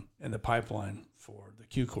in the pipeline for the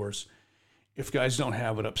Q course. If guys don't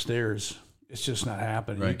have it upstairs, it's just not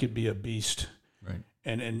happening. Right. You could be a beast. Right.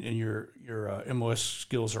 And your MOS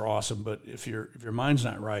skills are awesome, but if your mind's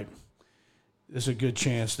not right, there's a good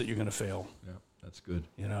chance that you're going to fail. Yeah. That's good.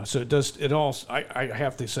 So it all. I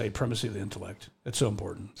have to say, primacy of the intellect. It's so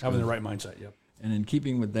important. Having the right mindset. Yep. And in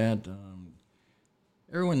keeping with that,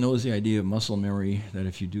 everyone knows the idea of muscle memory. That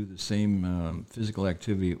if you do the same physical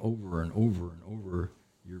activity over and over and over,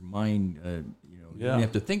 your mind, you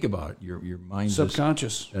have to think about it. Your mind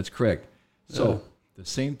subconscious. That's correct. So the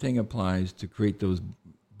same thing applies to create those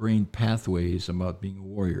brain pathways about being a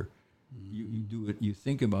warrior. You do it. You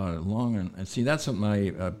think about it long and see. That's what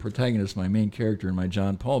my protagonist, my main character in my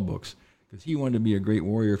John Paul books, because he wanted to be a great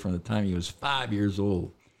warrior from the time he was 5 years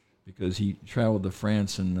old, because he traveled to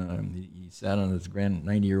France and he sat on his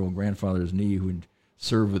 90-year-old grandfather's knee, who had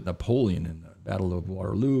served with Napoleon in the Battle of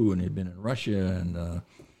Waterloo, and he'd been in Russia, and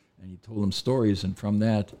he told him stories, and from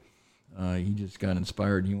that he just got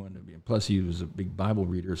inspired. He wanted to be. Plus, he was a big Bible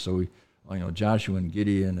reader, so Joshua and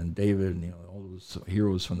Gideon and David, and all those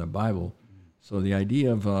heroes from the Bible. So the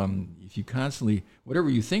idea of if you constantly,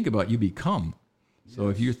 whatever you think about, you become. So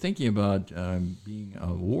if you're thinking about being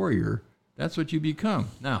a warrior, that's what you become.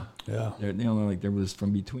 Now, there was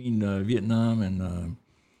from between Vietnam and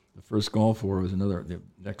the first Gulf War was the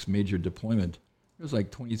next major deployment. It was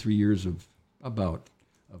like 23 years of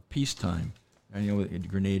peacetime. And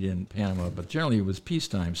Grenada and Panama, but generally it was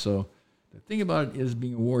peacetime. So the thing about it is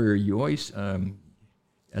being a warrior, you always,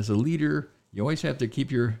 as a leader, you always have to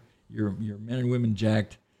keep your men and women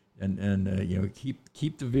jacked, and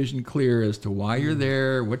keep the vision clear as to why you're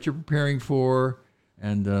there, what you're preparing for,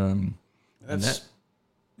 and that's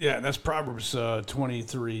Proverbs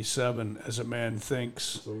 23:7. As a man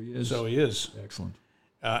thinks, so he is. Excellent.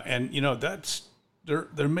 And that's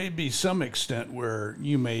there may be some extent where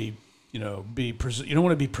you may you don't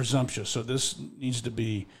want to be presumptuous. So this needs to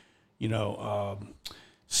be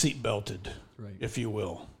seat belted, right, if you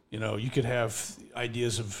will. You could have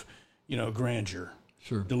ideas of grandeur,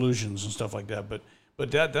 sure, delusions and stuff like that, but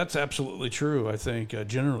that's absolutely true. I think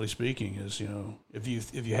generally speaking is if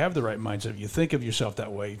you have the right mindset, if you think of yourself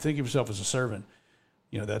that way, you think of yourself as a servant,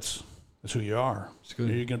 that's who you are. You're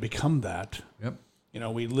going to become that. Yep.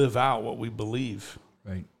 We live out what we believe.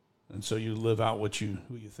 Right. And so you live out who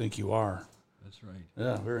you think you are. That's right.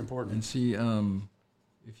 Yeah, very important. And see,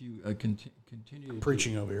 if you continue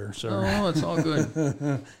preaching over here, sorry. No, it's all good.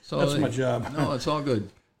 So that's my job. No, it's all good.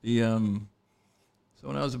 So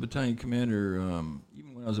when I was a battalion commander,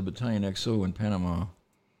 even when I was a battalion XO in Panama,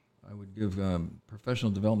 I would give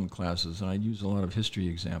professional development classes, and I'd use a lot of history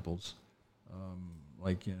examples,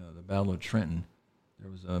 like the Battle of Trenton. There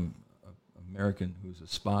was a American who was a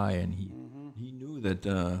spy, and he knew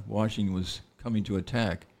that Washington was coming to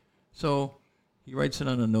attack. So he writes it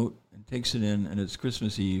on a note and takes it in, and it's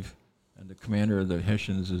Christmas Eve, and the commander of the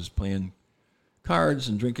Hessians is playing cards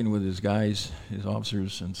and drinking with his guys, his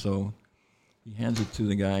officers, and so he hands it to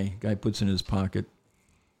the guy. Guy puts it in his pocket,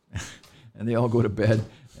 and they all go to bed.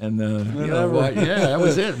 And that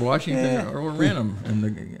was it. Washington or random.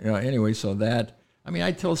 And anyway, so that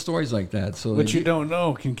I tell stories like that. So what you don't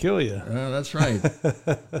know can kill you. That's right.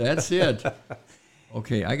 That's it.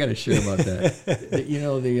 Okay, I got to share about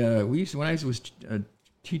that. We used when I was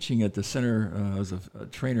teaching at the center, I was a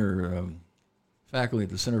trainer, faculty at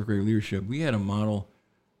the Center for Greater Leadership. We had a model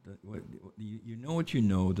that you know what you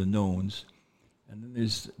know, the knowns. And then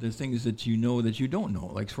there's things that you know that you don't know.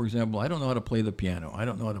 Like, for example, I don't know how to play the piano. I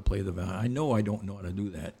don't know how to play the violin. I know I don't know how to do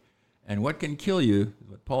that. And what can kill you,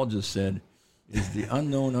 what Paul just said, is the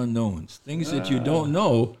unknown unknowns. Things that you don't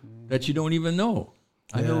know that you don't even know.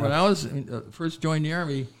 I remember when I was first joined the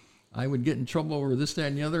Army, I would get in trouble over this, that,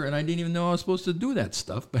 and the other, and I didn't even know I was supposed to do that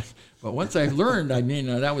stuff. But once I learned,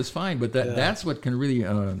 that was fine. But that's what can really,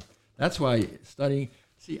 that's why studying.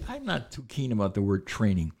 See, I'm not too keen about the word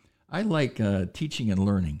training. I like teaching and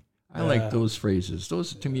learning. I like those phrases.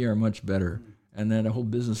 Those, to me, are much better. And then a whole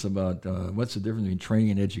business about what's the difference between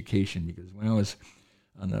training and education. Because when I was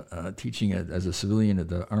teaching as a civilian at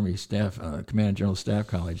the Army Staff Command and General Staff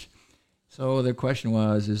College, so the question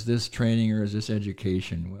was, is this training or is this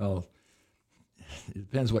education? Well, it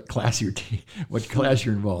depends what class you're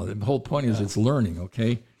involved. The whole point is it's learning,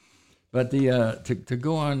 okay? But to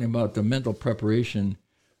go on about the mental preparation,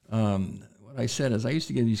 what I said is I used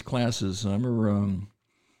to give these classes. I remember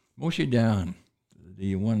Moshe Dayan,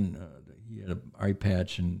 the one, he had an eye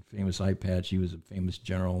patch, and famous eye patch. He was a famous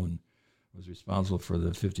general and was responsible for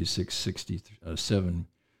the 56-67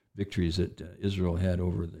 victories that Israel had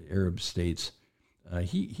over the Arab states.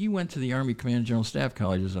 He went to the Army Command General Staff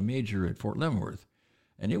College as a major at Fort Leavenworth.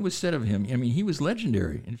 And it was said of him, he was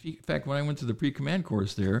legendary. In fact, when I went to the pre-command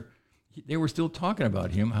course there, they were still talking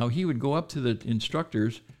about him, how he would go up to the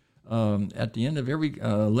instructors at the end of every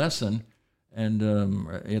lesson and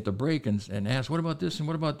at the break and ask, what about this and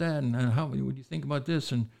what about that, and how would you think about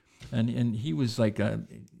this? And he was like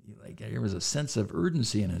there was a sense of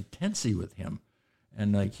urgency and intensity with him,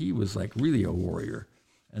 and he was really a warrior.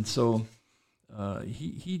 And so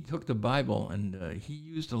he took the Bible and he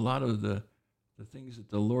used a lot of the things that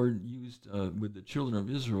the Lord used with the children of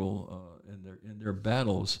Israel in their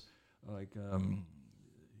battles, like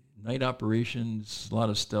night operations, a lot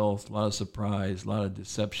of stealth, a lot of surprise, a lot of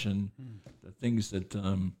deception, the things that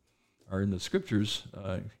are in the scriptures.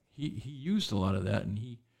 He used a lot of that, and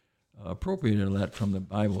he appropriated that from the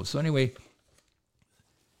Bible. So anyway,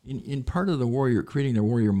 in part of the warrior, creating the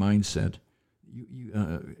warrior mindset,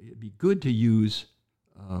 it'd be good to use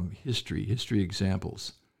history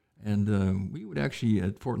examples. And we would actually,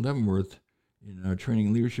 at Fort Leavenworth, in our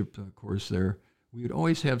training leadership course there, we would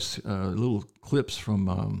always have little clips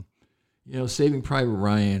from, Saving Private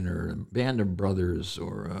Ryan or Band of Brothers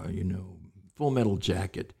or, Full Metal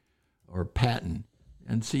Jacket or Patton.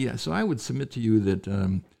 And see, so I would submit to you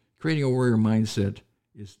that creating a warrior mindset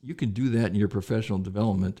is, you can do that in your professional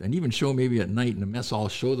development and even show maybe at night in the mess hall,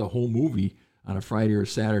 show the whole movie on a Friday or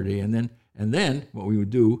Saturday. And then what we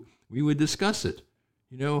would do, we would discuss it.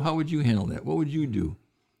 How would you handle that? What would you do?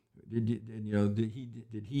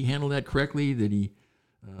 Did he handle that correctly?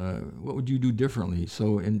 What would you do differently?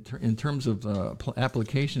 So in terms of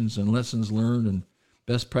applications and lessons learned and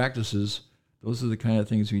best practices, those are the kind of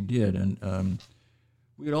things we did. And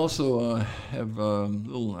we would also have a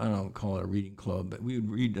little, I don't call it a reading club, but we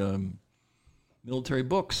would read military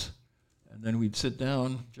books. And then we'd sit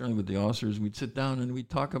down, generally with the officers, we'd sit down and we'd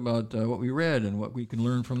talk about what we read and what we can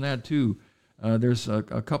learn from that too. There's a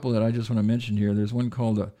couple that I just want to mention here. There's one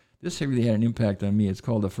called, this really had an impact on me. It's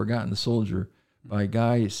called The Forgotten Soldier by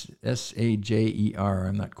Guy Sajer.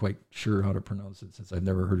 I'm not quite sure how to pronounce it since I've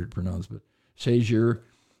never heard it pronounced, but Sajer,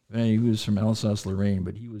 he was from Alsace-Lorraine,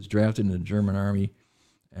 but he was drafted in the German army,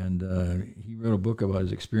 and he wrote a book about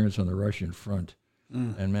his experience on the Russian front.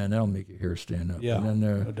 And man, that'll make your hair stand up. Yeah, and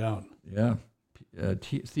then no doubt. Yeah.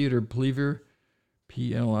 Theodore Plevier,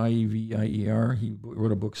 Plievier, he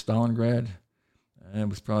wrote a book, Stalingrad. And it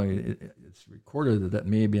was probably, it's recorded that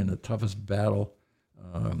may have been the toughest battle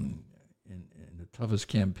and the toughest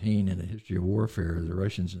campaign in the history of warfare, the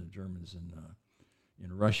Russians and the Germans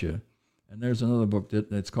in Russia. And there's another book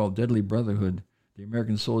that's called Deadly Brotherhood, The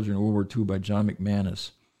American Soldier in World War II by John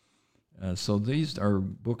McManus. So these are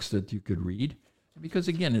books that you could read. Because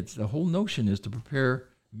again, it's the whole notion is to prepare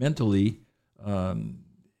mentally, and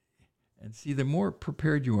see, the more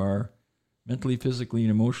prepared you are, mentally, physically,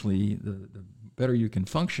 and emotionally, the better you can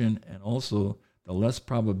function, and also the less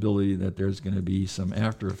probability that there's going to be some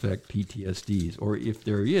after effect PTSDs. Or if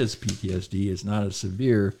there is PTSD, it's not as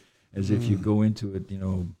severe as if you go into it,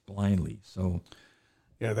 blindly. So,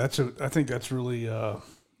 yeah, I think that's really.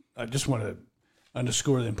 I just want to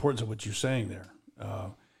underscore the importance of what you're saying there.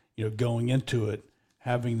 Going into it,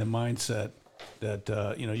 having the mindset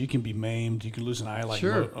that you can be maimed, you can lose an eye like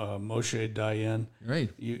Sure. Moshe Dayan. right.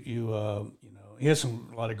 He has a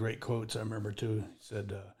lot of great quotes. I remember too. He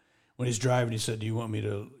said when he's driving, he said, "Do you want me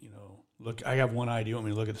to look? I have one eye. Do you want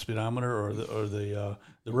me to look at the speedometer or the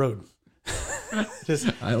road?"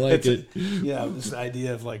 I like it. This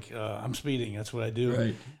idea of like I'm speeding. That's what I do.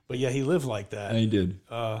 Right. But yeah, he lived like that. I did.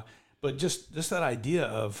 But just that idea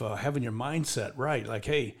of having your mindset right, like,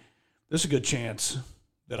 hey, there's a good chance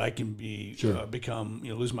that I can become,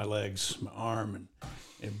 lose my legs, my arm,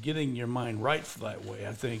 and getting your mind right for that way,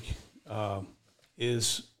 I think,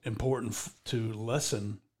 is important to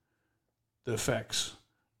lessen the effects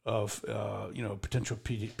of, potential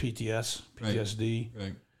PTSD.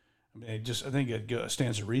 Right. I mean, I think it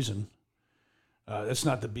stands to reason. That's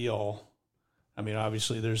not the be all. I mean,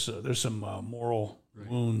 obviously, there's some moral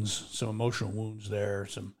wounds, some emotional wounds there,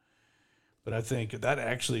 but I think that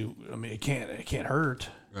actually, it can't hurt.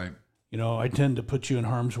 Right. I tend to put you in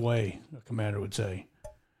harm's way, a commander would say,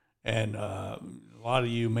 and a lot of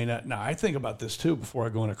you may not. Now, I think about this too before I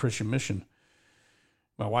go on a Christian mission.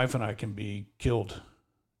 My wife and I can be killed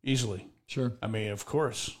easily. Sure. I mean, of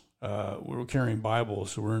course, we're carrying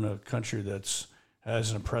Bibles. We're in a country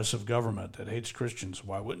has an oppressive government that hates Christians.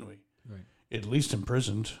 Why wouldn't we? Right. At least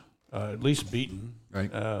imprisoned, at least beaten.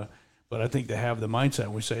 Right. But I think they have the mindset.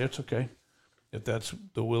 We say it's okay if that's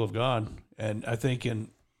the will of God. And I think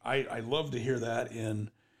I love to hear that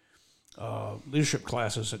in leadership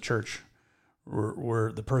classes at church,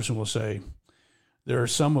 where the person will say, "There are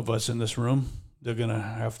some of us in this room. They're going to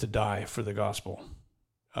have to die for the gospel."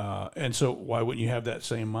 And so, why wouldn't you have that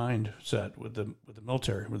same mindset with the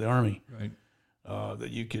military, with the Army? Right. That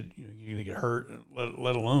you're going to get hurt,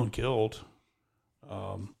 let alone killed.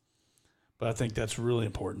 But I think that's really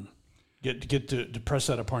important. Get to press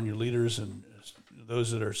that upon your leaders and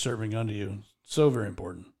those that are serving under you. So very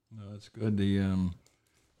important. No, that's good.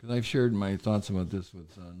 Because I've shared my thoughts about this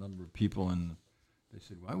with a number of people, and they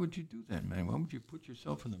said, "Why would you do that, man? Why would you put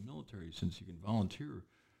yourself in the military since you can volunteer?"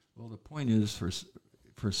 Well, the point is,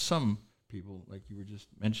 for some people, like you were just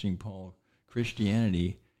mentioning, Paul,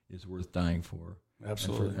 Christianity is worth dying for.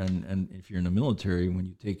 Absolutely. And if you're in the military, when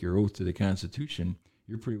you take your oath to the Constitution,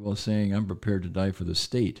 you're pretty well saying, "I'm prepared to die for the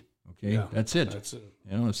state." Okay, Yeah, that's it. That's it.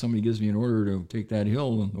 If somebody gives me an order to take that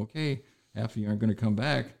hill, and okay, half of you aren't going to come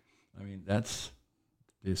back. I mean, that's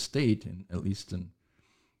the state, and at least,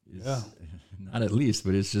 not at least,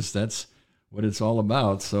 but it's just that's what it's all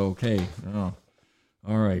about. So okay,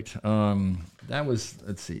 all right. That was.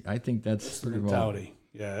 Let's see. I think that's pretty mentality.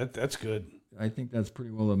 Yeah, that's good. I think that's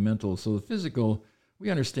pretty well the mental. So the physical, we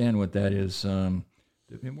understand what that is.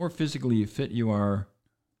 The more physically fit you are,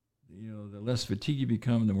 the less fatigued you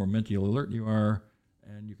become, the more mentally alert you are,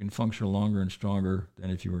 and you can function longer and stronger than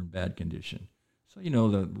if you were in bad condition. So,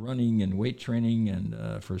 the running and weight training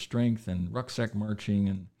and for strength and rucksack marching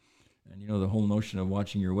and the whole notion of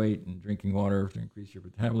watching your weight and drinking water to increase your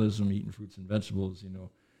metabolism, eating fruits and vegetables,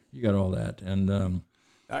 you got all that. And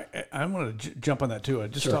I want to jump on that too. I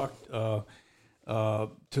just talked to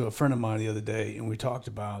a friend of mine the other day, and we talked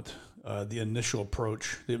about the initial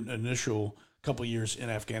approach, the initial couple of years in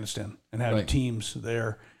Afghanistan, and having teams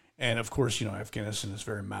there. And of course, Afghanistan is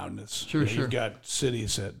very mountainous. Sure. You've got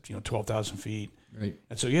cities at 12,000 feet, right.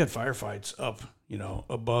 And so you had firefights up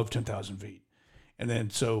above 10,000 feet. And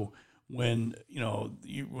then so when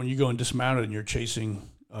you go and dismounted and you're chasing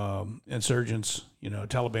insurgents,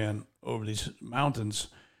 Taliban over these mountains,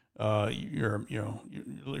 you're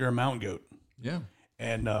a mountain goat. Yeah.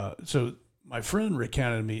 And so my friend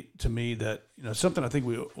recounted to me that something I think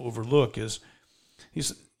we overlook is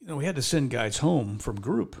we had to send guys home from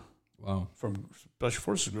group. Wow. From Special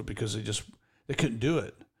Forces group because they couldn't do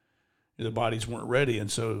it. Their bodies weren't ready,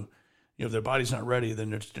 and so if their body's not ready,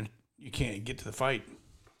 then you can't get to the fight.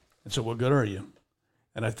 And so, what good are you?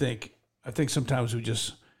 And I think sometimes we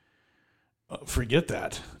just forget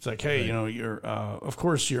that. It's like, hey, you're of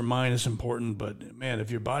course your mind is important, but man, if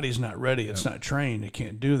your body's not ready, it's not trained, it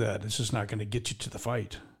can't do that. It's just not going to get you to the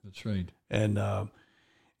fight. That's right. And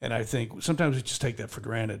I think sometimes we just take that for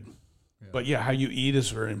granted. Yeah. But yeah, how you eat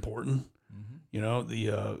is very important. Mm-hmm.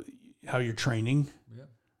 The how you're training.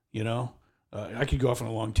 Yeah. I could go off on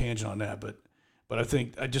a long tangent on that, but I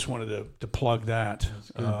think I just wanted to plug that.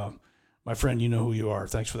 My friend, you know who you are.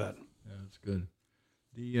 Thanks for that. Yeah, that's good.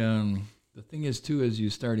 The thing is, too, as you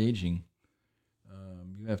start aging,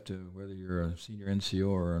 you have to, whether you're a senior NCO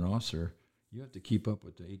or an officer, you have to keep up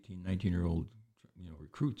with the 18, 19-year-old,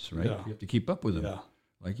 recruits, right? Yeah. You have to keep up with them. Yeah.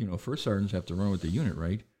 Like, first sergeants have to run with the unit,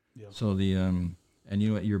 right? Yeah. So and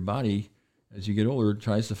your body, as you get older,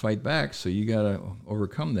 tries to fight back, so you got to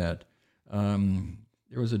overcome that.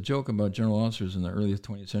 There was a joke about general officers in the early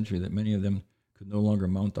 20th century that many of them could no longer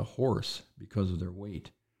mount a horse because of their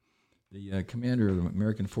weight. The commander of the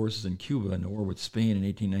American forces in Cuba in the war with Spain in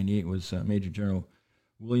 1898 was Major General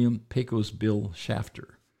William Pecos Bill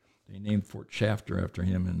Shafter. They named Fort Shafter after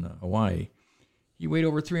him in Hawaii. He weighed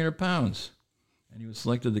over 300 pounds, and he was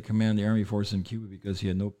selected to command the Army force in Cuba because he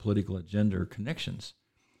had no political agenda or connections.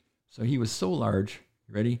 So he was so large,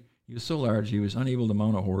 ready? He was so large he was unable to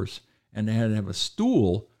mount a horse, and they had to have a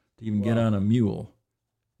stool to even get on a mule.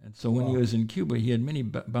 And so when he was in Cuba, he had many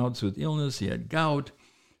bouts with illness. He had gout,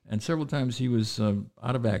 and several times he was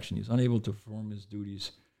out of action. He was unable to perform his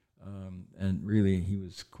duties, and really he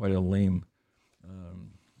was quite a lame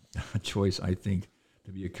choice, I think,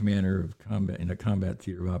 to be a commander of combat in a combat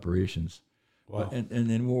theater of operations. Wow. But, and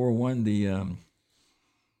in World War I,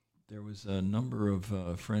 there was a number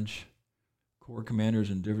of French corps commanders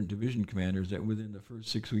and different division commanders that within the first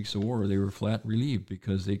 6 weeks of war, they were flat relieved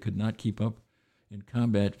because they could not keep up in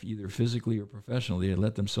combat either physically or professionally. They had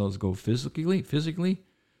let themselves go physically,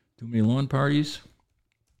 too many lawn parties,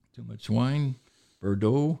 too much wine,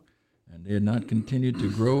 Bordeaux, and they had not continued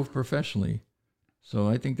to grow professionally. So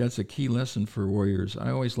I think that's a key lesson for warriors.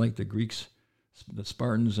 I always liked the Greeks, the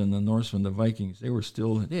Spartans and the Norsemen, the Vikings. They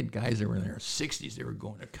had guys that were in their 60s. They were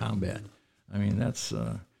going to combat. I mean, that's,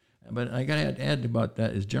 but I got to add about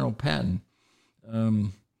that is General Patton.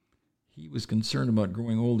 He was concerned about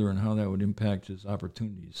growing older and how that would impact his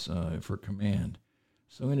opportunities for command.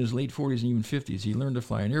 So in his late 40s and even 50s, he learned to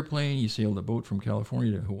fly an airplane. He sailed a boat from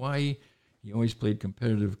California to Hawaii. He always played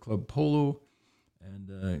competitive club polo.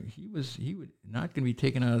 And he would not going to be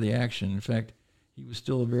taken out of the action. In fact, he was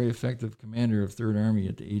still a very effective commander of Third Army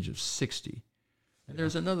at the age of 60. And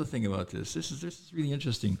there's another thing about this. This is really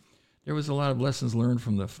interesting. There was a lot of lessons learned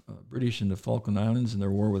from the British in the Falkland Islands in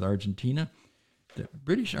their war with Argentina. The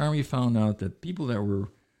British Army found out that people that were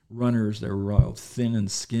runners, that were all thin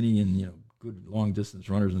and skinny and good long distance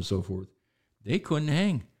runners and so forth, they couldn't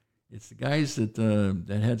hang. It's the guys that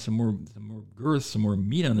had some more girth, some more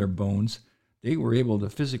meat on their bones. They were able to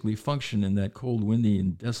physically function in that cold, windy,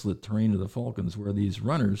 and desolate terrain of the Falklands, where these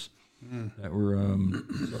runners that were,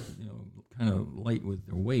 kind of light with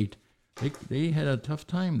their weight, they had a tough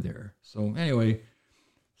time there. So anyway,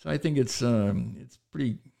 I think it's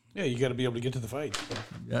pretty. Yeah, you got to be able to get to the fight.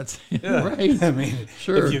 That's right. I mean,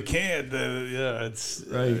 sure. If you can't, it's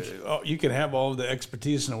right. You can have all the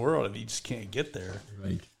expertise in the world if you just can't get there.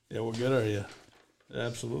 Right. Yeah, what good are you?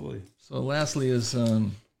 Absolutely. So lastly is.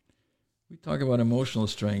 We talk about emotional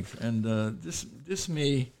strength, and this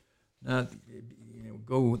may not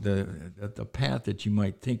go the path that you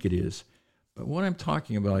might think it is, but what I'm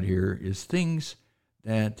talking about here is things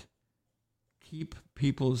that keep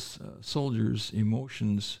people's soldiers'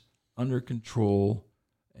 emotions under control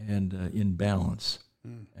and in balance.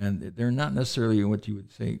 And they're not necessarily what you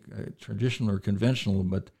would say traditional or conventional,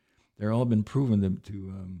 but they're all been proven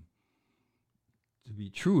to be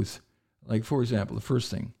truth. Like, for example, the first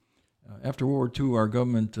thing. After World War II, our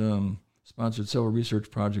government sponsored several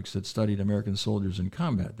research projects that studied American soldiers in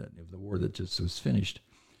combat, of the war that just was finished.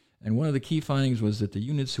 And one of the key findings was that the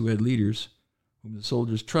units who had leaders whom the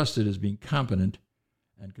soldiers trusted as being competent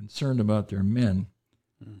and concerned about their men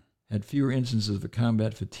had fewer instances of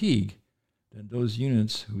combat fatigue than those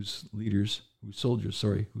units whose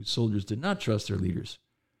soldiers did not trust their leaders.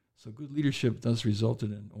 So good leadership thus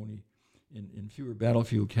resulted in fewer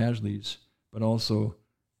battlefield casualties, but also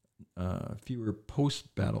fewer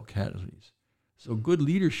post-battle casualties. So good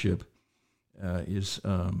leadership is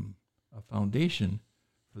a foundation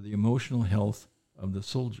for the emotional health of the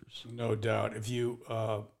soldiers. No doubt. If you,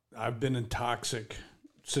 I've been in toxic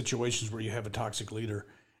situations where you have a toxic leader,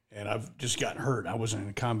 and I've just gotten hurt. I wasn't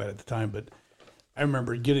in combat at the time, but I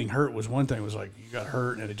remember getting hurt was one thing. It was like you got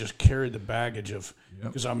hurt, and it just carried the baggage of,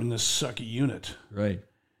 because I'm in this sucky unit. Right.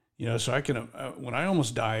 So I can, when I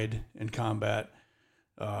almost died in combat,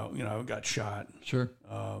 I got shot. Sure.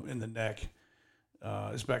 In the neck.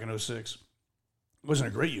 It was back in 2006. It wasn't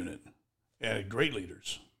a great unit. It had great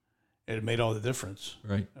leaders. It made all the difference.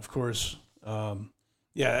 Right. Of course.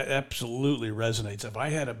 It absolutely resonates. If I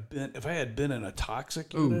had been in a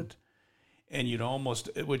toxic unit, and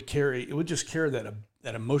it would just carry that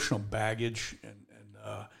emotional baggage and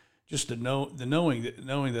just knowing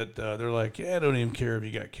that they're like, yeah, I don't even care if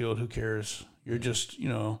you got killed. Who cares? You're just,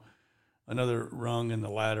 another rung in the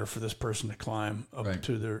ladder for this person to climb up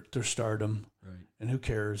to their stardom. Right. And who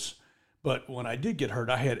cares? But when I did get hurt,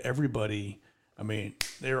 I had everybody. I mean,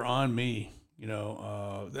 they were on me.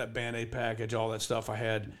 That Band-Aid package, all that stuff. I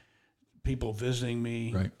had people visiting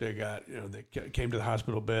me. Right. They came to the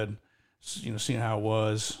hospital bed, seeing how it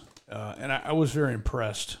was, and I was very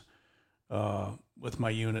impressed with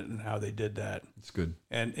my unit and how they did that. It's good.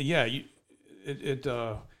 And yeah, it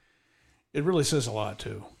really says a lot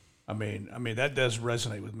too. I mean that does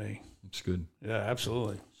resonate with me. It's good. Yeah,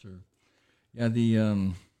 absolutely. Sure. Yeah,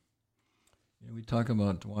 we talk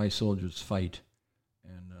about why soldiers fight,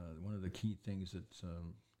 and one of the key things that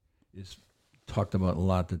is talked about a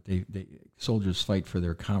lot, that they soldiers fight for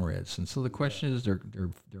their comrades, and so the question is their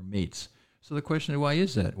mates. So the question is, why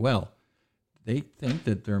is that? Well, they think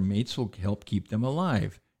that their mates will help keep them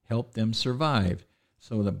alive, help them survive.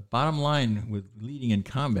 So the bottom line with leading in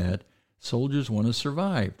combat, soldiers want to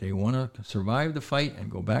survive. They want to survive the fight and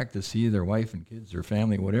go back to see their wife and kids, their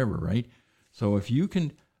family, whatever, right? So if you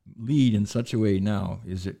can lead in such a way now,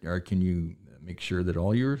 can you make sure that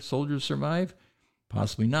all your soldiers survive?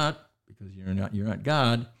 Possibly not, because you're not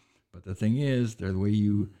God. But the thing is, the way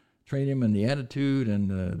you train them and the attitude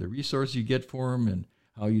and the resources you get for them and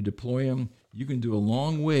how you deploy them, you can do a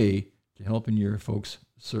long way to helping your folks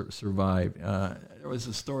survive. There was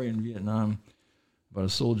a story in Vietnam about a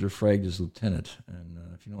soldier fragged his lieutenant. And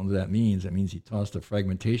if you know what that means he tossed a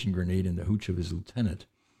fragmentation grenade in the hooch of his lieutenant.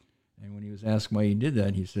 And when he was asked why he did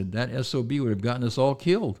that, he said, that SOB would have gotten us all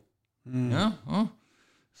killed. Yeah? Huh?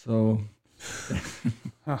 So,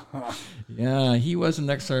 yeah, he wasn't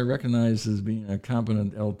necessarily recognized as being a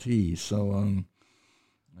competent LT. So, and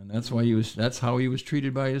that's how he was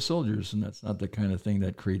treated by his soldiers. And that's not the kind of thing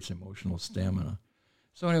that creates emotional stamina.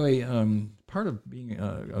 So anyway, part of being,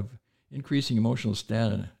 of increasing emotional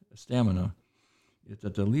stamina is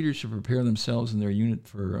that the leaders should prepare themselves and their unit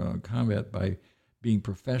for combat by being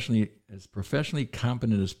professionally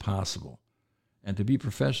competent as possible. And to be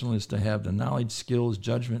professional is to have the knowledge, skills,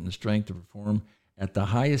 judgment, and strength to perform at the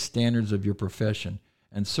highest standards of your profession.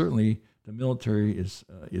 And certainly the military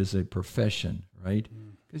is a profession, right?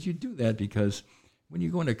 Because you do that because when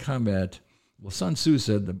you go into combat, well, Sun Tzu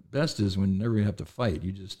said the best is when you never have to fight.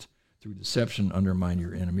 You just, through deception, undermine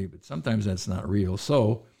your enemy. But sometimes that's not real.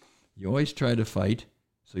 So you always try to fight,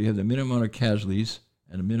 so you have the minimum amount of casualties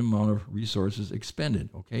and a minimum amount of resources expended,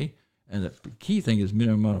 okay? And the key thing is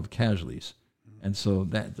minimum amount of casualties. And so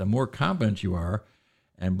that the more competent you are,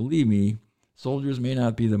 and believe me, soldiers may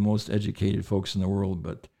not be the most educated folks in the world,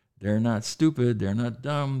 but they're not stupid, they're not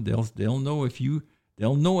dumb. They'll know if you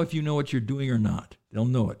know what you're doing or not. They'll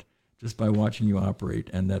know it just by watching you operate,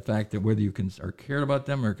 and the fact that whether you are cared about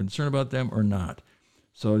them or concerned about them or not.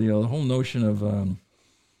 So the whole notion of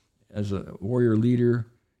as a warrior leader,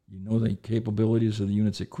 you know the capabilities of the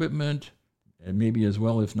unit's equipment, and maybe as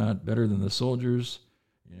well, if not better than the soldiers.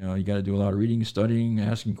 You got to do a lot of reading, studying,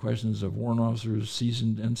 asking questions of warrant officers,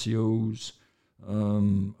 seasoned NCOs,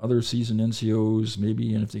 other seasoned NCOs,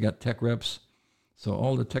 maybe, and if they got tech reps. So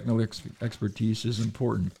all the technical expertise is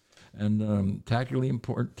important, and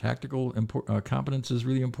tactical competence is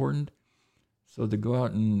really important. So to go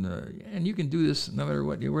out and you can do this no matter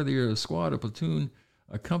what, whether you're a squad, a platoon,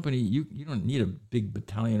 a company. You don't need a big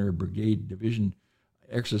battalion or brigade division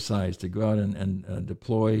exercise to go out and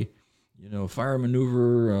deploy. Fire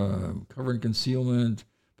maneuver, cover and concealment,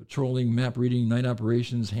 patrolling, map reading, night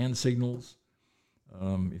operations, hand signals.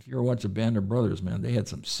 If you ever watch a Band of Brothers, man, they had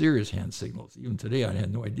some serious hand signals. Even today, I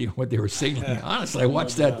had no idea what they were signaling. Honestly, I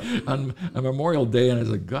watched that on Memorial Day, and I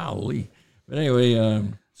was like, golly. But anyway.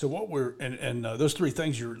 So what and those three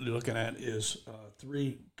things you're looking at is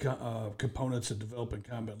three components of developing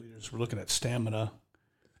combat leaders. We're looking at stamina,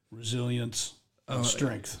 resilience, and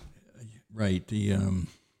strength. Right.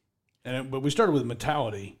 But we started with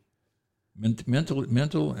mentality. Mental,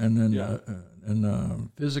 and then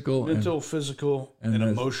physical. Mental, physical, and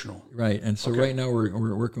emotional. Right. And so right now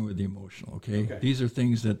we're working with the emotional. Okay? These are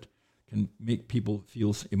things that can make people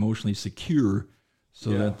feel emotionally secure,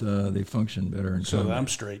 so that they function better. So that I'm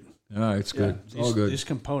straight. It's good. It's all good. These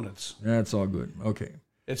components. Yeah, it's all good. Okay.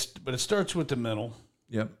 But it starts with the mental.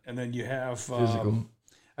 Yep. And then you have physical.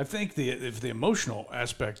 I think the emotional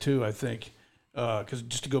aspect too. I think because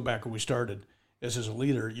just to go back where we started, as a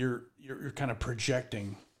leader, you're kind of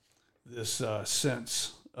projecting this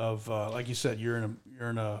sense of like you said, you're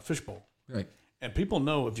in a fishbowl, right? And people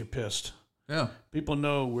know if you're pissed. Yeah. People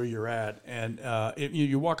know where you're at, and if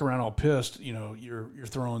you walk around all pissed, you're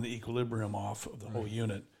throwing the equilibrium off of the whole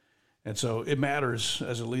unit. And so it matters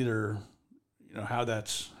as a leader, how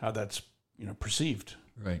that's perceived.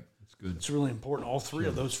 Right. That's good. It's really important. All three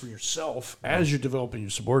of those for yourself as you're developing your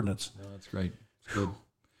subordinates. No, that's great. It's good.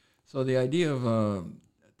 So the idea of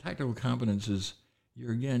tactical competence is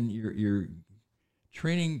you're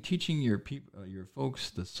training, teaching your people, your folks,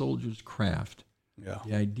 the soldier's craft. Yeah.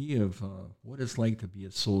 The idea of what it's like to be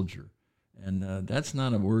a soldier, and that's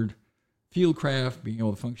not a word. Field craft, being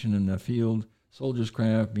able to function in the field. Soldier's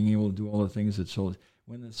craft, being able to do all the things that soldiers.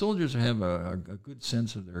 When the soldiers have a good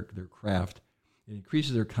sense of their craft, it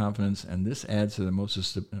increases their confidence, and this adds to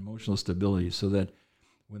the emotional stability, so that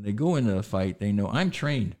when they go into a fight, they know, I'm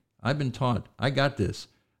trained, I've been taught, I got this.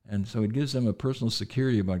 And so it gives them a personal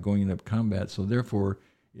security about going into combat, so therefore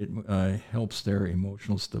it helps their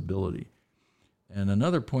emotional stability. And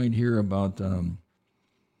another point here about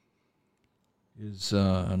is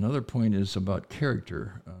about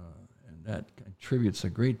character, and that contributes a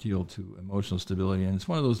great deal to emotional stability. And it's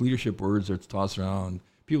one of those leadership words that's tossed around.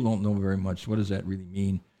 People don't know very much. What does that really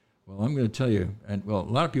mean? Well, I'm going to tell you, a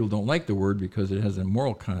lot of people don't like the word because it has a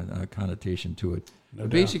moral connotation to it. No the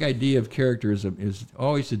doubt. basic idea of character is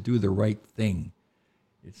always to do the right thing.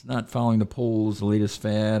 It's not following the polls, the latest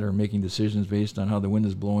fad, or making decisions based on how the wind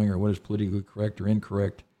is blowing or what is politically correct or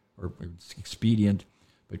incorrect or expedient.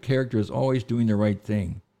 But character is always doing the right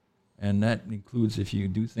thing. And that includes if you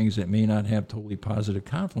do things that may not have totally positive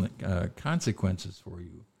consequences for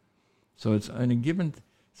you. So it's in a given.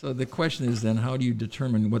 So the question is then, how do you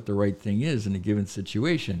determine what the right thing is in a given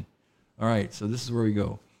situation? All right, so this is where we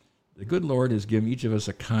go. The good Lord has given each of us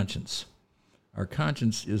a conscience. Our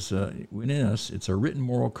conscience is within us. It's a written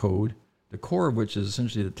moral code, the core of which is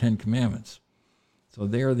essentially the Ten Commandments. So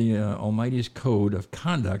they are the Almighty's code of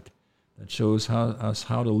conduct that shows us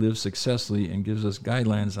how to live successfully and gives us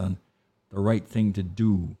guidelines on the right thing to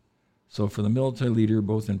do. So for the military leader,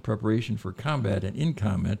 both in preparation for combat and in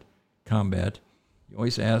combat, you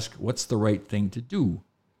always ask, what's the right thing to do?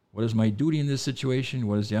 What is my duty in this situation?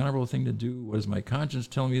 What is the honorable thing to do? What is my conscience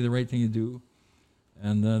telling me the right thing to do?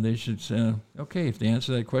 And they should say, okay, if they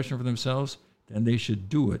answer that question for themselves, then they should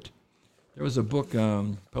do it. There was a book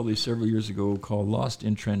published several years ago called Lost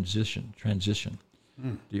in Transition.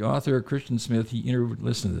 The author, Christian Smith,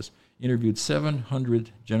 listen to this, interviewed 700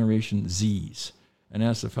 Generation Zs and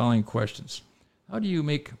asked the following questions. How do you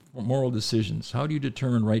make moral decisions? How do you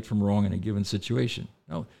determine right from wrong in a given situation?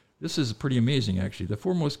 Now, this is pretty amazing, actually. The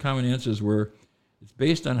four most common answers were, it's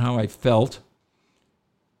based on how I felt.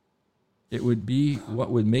 It would be what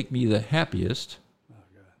would make me the happiest.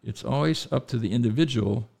 It's always up to the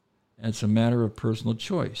individual, and it's a matter of personal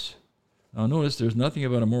choice. Now notice there's nothing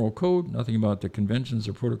about a moral code, nothing about the conventions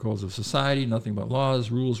or protocols of society, nothing about laws,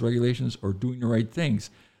 rules, regulations, or doing the right things.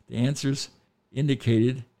 The answers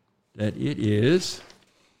indicated that it is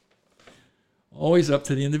always up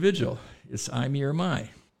to the individual. It's I, me, or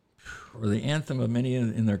my. Or the anthem of many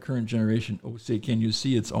in their current generation, oh, say, can you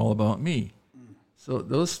see it's all about me? So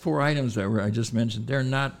those four items that I just mentioned, they're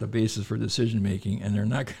not the basis for decision-making, and they're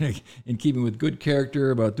not going to, in keeping with good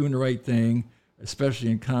character about doing the right thing,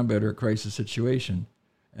 especially in combat or a crisis situation,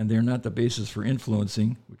 and they're not the basis for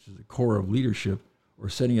influencing, which is the core of leadership, or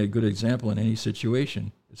setting a good example in any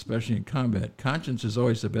situation, especially in combat. Conscience is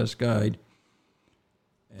always the best guide.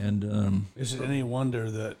 And is it any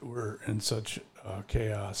wonder that we're in such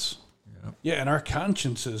chaos? Yeah. Yeah, and our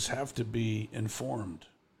consciences have to be informed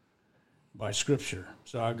by Scripture.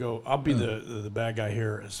 So I'll be the bad guy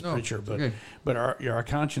here as a preacher, but okay. but our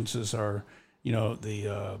consciences are,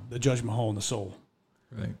 the judgment hole in the soul,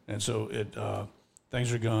 Right. and so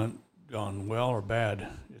things are gone well or bad,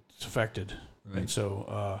 it's affected. Right. And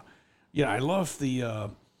so I love the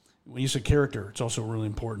when you say character, it's also really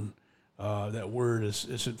important. That word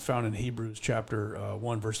is found in Hebrews chapter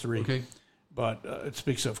 1 verse 3. Okay. But it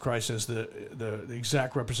speaks of Christ as the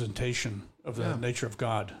exact representation of the nature of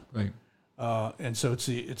God. Right. And so it's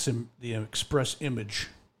the express image.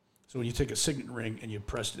 So when you take a signet ring and you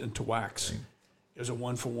press it into wax, there's a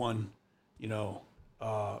one-for-one,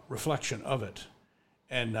 reflection of it.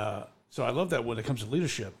 And so I love that when it comes to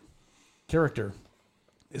leadership. Character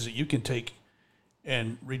is that you can take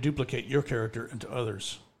and reduplicate your character into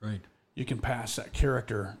others. Right. You can pass that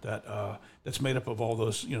character that's made up of all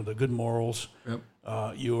those, the good morals,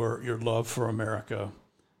 your love for America,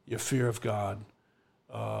 your fear of God,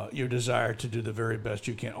 your desire to do the very best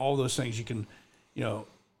you can. All those things you can,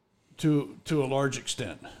 to a large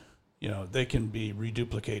extent, they can be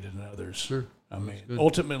reduplicated in others. Sure. I mean, good.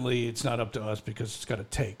 ultimately, it's not up to us because it's got to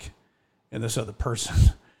take in this other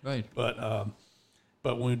person. Right. But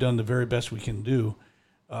when we've done the very best we can do,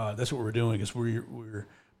 that's what we're doing. Is we're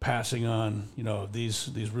passing on, these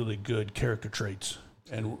really good character traits,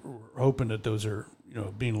 and we're hoping that those are,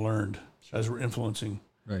 being learned as we're influencing.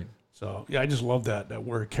 Right. So I just love that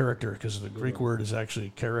word character, because the Greek word is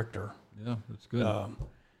actually character. Yeah, that's good.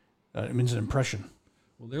 It means an impression.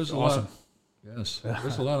 Well, there's it's a awesome. lot. Yes,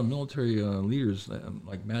 there's a lot of military leaders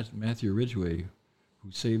like Matthew Ridgway,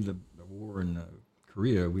 who saved the war in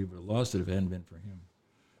Korea. We would have lost it if it hadn't been for him.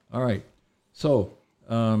 All right. So,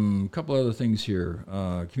 a couple other things here.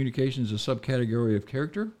 Communication is a subcategory of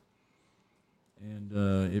character, and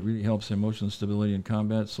it really helps emotional stability in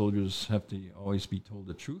combat. Soldiers have to always be told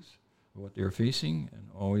the truth of what they're facing and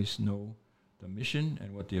always know the mission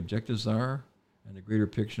and what the objectives are and the greater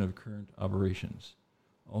picture of current operations.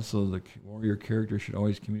 Also, the warrior character should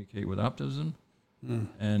always communicate with optimism,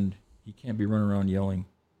 and he can't be running around yelling.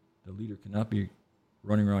 The leader cannot be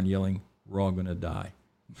running around yelling, "We're all going to die."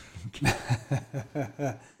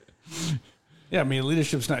 Yeah, I mean,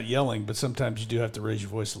 leadership's not yelling, but sometimes you do have to raise your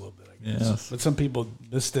voice a little bit, I guess. Yes. But some people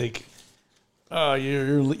mistake,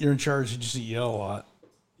 you're in charge, you just yell a lot.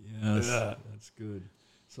 Yes, that's good.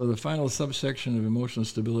 So the final subsection of emotional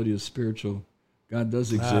stability is spiritual. God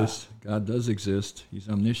does exist. God does exist. He's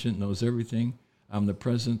omniscient, knows everything,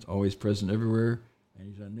 omnipresent, always present everywhere, and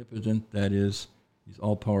he's omnipotent. That is, he's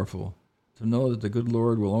all-powerful. To know that the good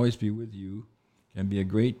Lord will always be with you can be a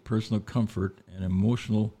great personal comfort and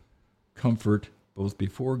emotional comfort both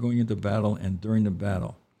before going into battle and during the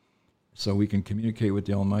battle. So we can communicate with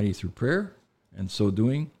the Almighty through prayer, and so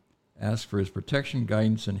doing, ask for his protection,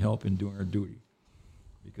 guidance, and help in doing our duty.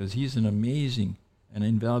 Because he's an amazing and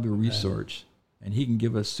invaluable resource, and he can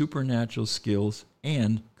give us supernatural skills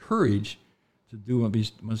and courage to do what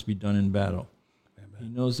must be done in battle. Amen. He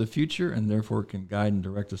knows the future and therefore can guide and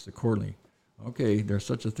direct us accordingly. Okay, there's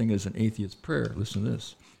such a thing as an atheist prayer. Listen to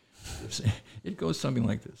this. It goes something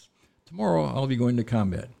like this. Tomorrow I'll be going to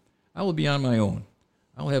combat. I will be on my own.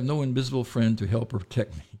 I will have no invisible friend to help or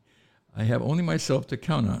protect me. I have only myself to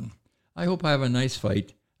count on. I hope I have a nice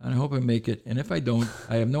fight, and I hope I make it. And if I don't,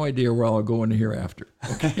 I have no idea where I'll go in the hereafter.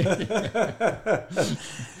 Okay.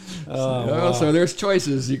 Wow. So there's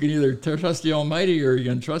choices. You can either trust the Almighty or you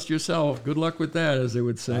can trust yourself. Good luck with that, as they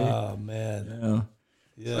would say. Oh, man.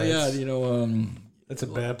 Yeah. So, that's a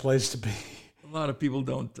bad place to be. A lot of people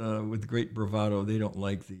don't, with great bravado, they don't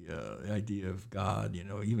like the idea of God,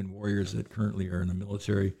 even warriors that currently are in the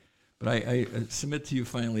military. But I submit to you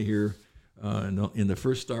finally here, in the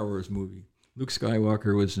first Star Wars movie, Luke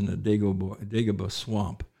Skywalker was in the Dagobah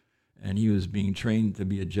swamp, and he was being trained to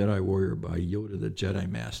be a Jedi warrior by Yoda, the Jedi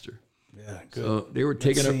Master. Yeah, good. So they were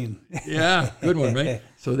taking good one, right?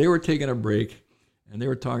 So they were taking a break, and they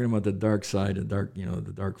were talking about the dark side,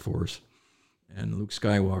 the dark force. And Luke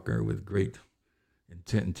Skywalker, with great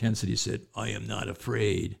intensity, said, "I am not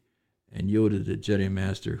afraid." And Yoda, the Jedi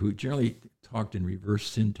Master, who generally talked in reverse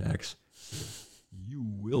syntax, "You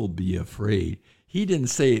will be afraid." He didn't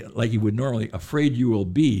say like he would normally, "Afraid you will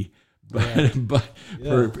be," but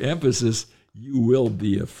for emphasis, "You will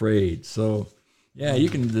be afraid." So, you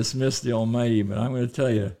can dismiss the Almighty, but I'm going to tell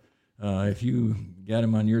you, if you got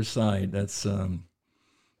him on your side, that's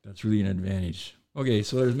really an advantage. Okay,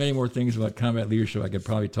 so there's many more things about combat leadership I could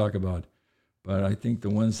probably talk about, but I think the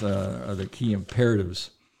ones are the key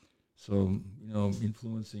imperatives. So,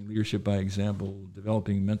 influencing leadership by example,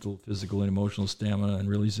 developing mental, physical, and emotional stamina and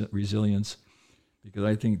resilience, because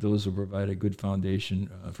I think those will provide a good foundation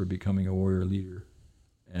for becoming a warrior leader.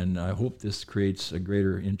 And I hope this creates a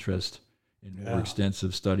greater interest in more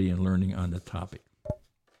extensive study and learning on the topic.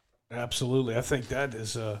 Absolutely. I think that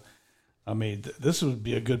is, this would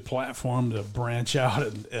be a good platform to branch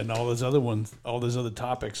out and all those other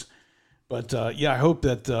topics. But I hope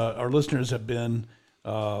that our listeners have been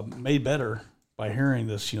made better by hearing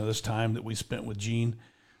this, this time that we spent with Gene.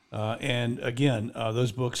 And again,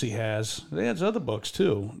 those books he has other books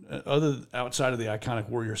too, other outside of the Iconic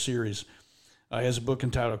Warrior series. He has a book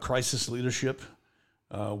entitled Crisis Leadership,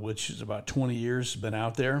 which is about 20 years been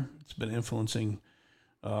out there. It's been influencing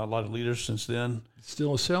a lot of leaders since then.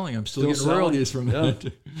 Still selling. I'm still getting royalties from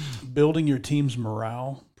it. Building Your Team's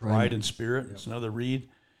Morale, Pride and Spirit. It's another read.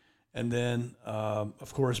 And then,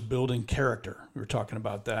 of course, Building Character. We were talking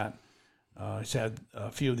about that. He's had a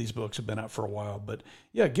few of these books have been out for a while. But,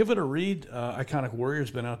 give it a read. Iconic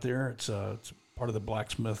Warrior's been out there. It's part of the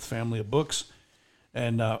Blacksmith family of books.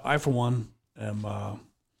 And I, for one,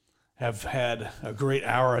 have had a great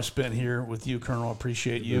hour I spent here with you, Colonel. I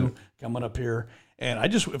appreciate you coming up here.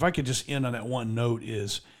 And if I could just end on that one note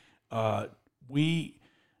is we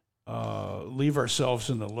leave ourselves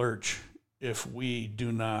in the lurch if we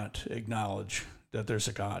do not acknowledge that there's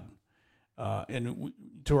a God, and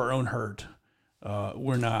to our own hurt.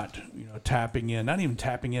 we're not, tapping in, not even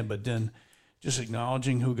tapping in, but then just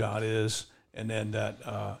acknowledging who God is, and then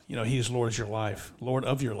that, He's Lord of your life, Lord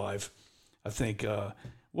of your life. I think,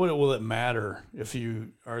 what will it matter if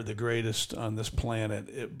you are the greatest on this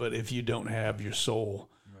planet, but if you don't have your soul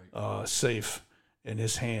safe in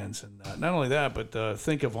His hands? And not only that, but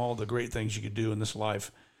think of all the great things you could do in this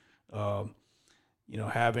life,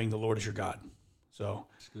 having the Lord as your God. So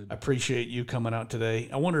I appreciate you coming out today.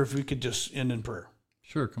 I wonder if we could just end in prayer.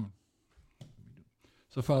 Sure, come on.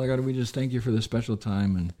 So, Father God, we just thank you for this special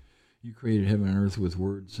time, and you created heaven and earth with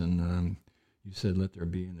words, and you said, let there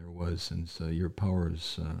be, and there was, and so your power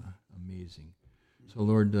is amazing. So,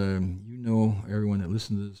 Lord, you know everyone that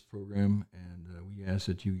listens to this program, and we ask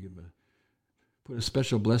that you put a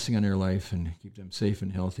special blessing on their life and keep them safe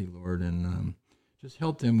and healthy, Lord, and just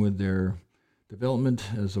help them with their development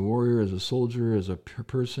as a warrior, as a soldier, as a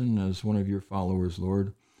person, as one of your followers,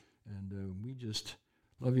 Lord. And we just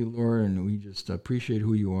love you, Lord, and we just appreciate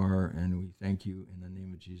who you are, and we thank you in the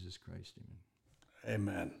name of Jesus Christ. Amen.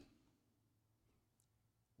 Amen.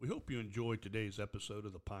 We hope you enjoyed today's episode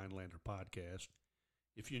of the Pinelander Podcast.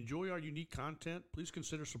 If you enjoy our unique content, please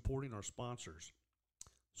consider supporting our sponsors.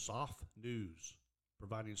 SOF News,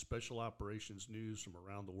 providing special operations news from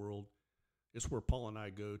around the world. It's where Paul and I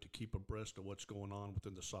go to keep abreast of what's going on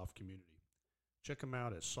within the SOF community. Check them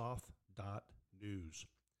out at sof.news.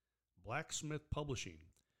 Blacksmith Publishing,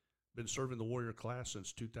 been serving the warrior class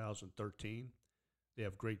since 2013. They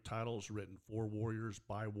have great titles written for warriors,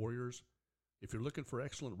 by warriors. If you're looking for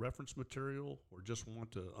excellent reference material or just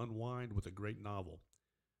want to unwind with a great novel,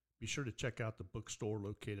 be sure to check out the bookstore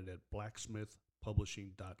located at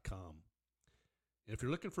blacksmithpublishing.com. And if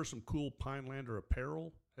you're looking for some cool Pinelander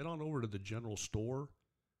apparel, head on over to the general store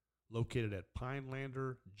located at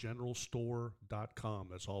pinelandergeneralstore.com.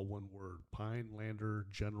 That's all one word,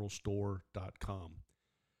 pinelandergeneralstore.com.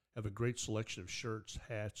 Have a great selection of shirts,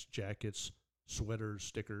 hats, jackets, sweaters,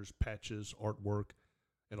 stickers, patches, artwork,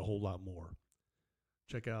 and a whole lot more.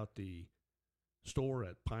 Check out the store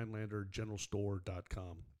at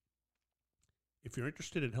pinelandergeneralstore.com. If you're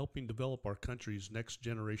interested in helping develop our country's next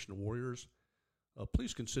generation of warriors,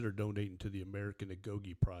 please consider donating to the American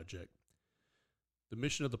Agoge Project. The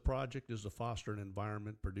mission of the project is to foster an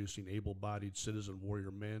environment producing able-bodied citizen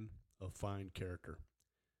warrior men of fine character.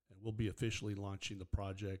 And we'll be officially launching the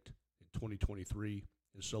project in 2023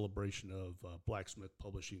 in celebration of Blacksmith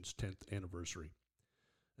Publishing's 10th anniversary.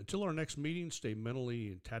 Until our next meeting, stay mentally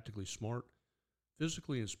and tactically smart,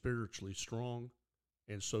 physically and spiritually strong,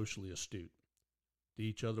 and socially astute. To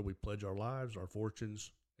each other we pledge our lives, our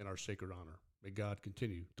fortunes, and our sacred honor. May God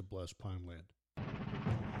continue to bless Pineland.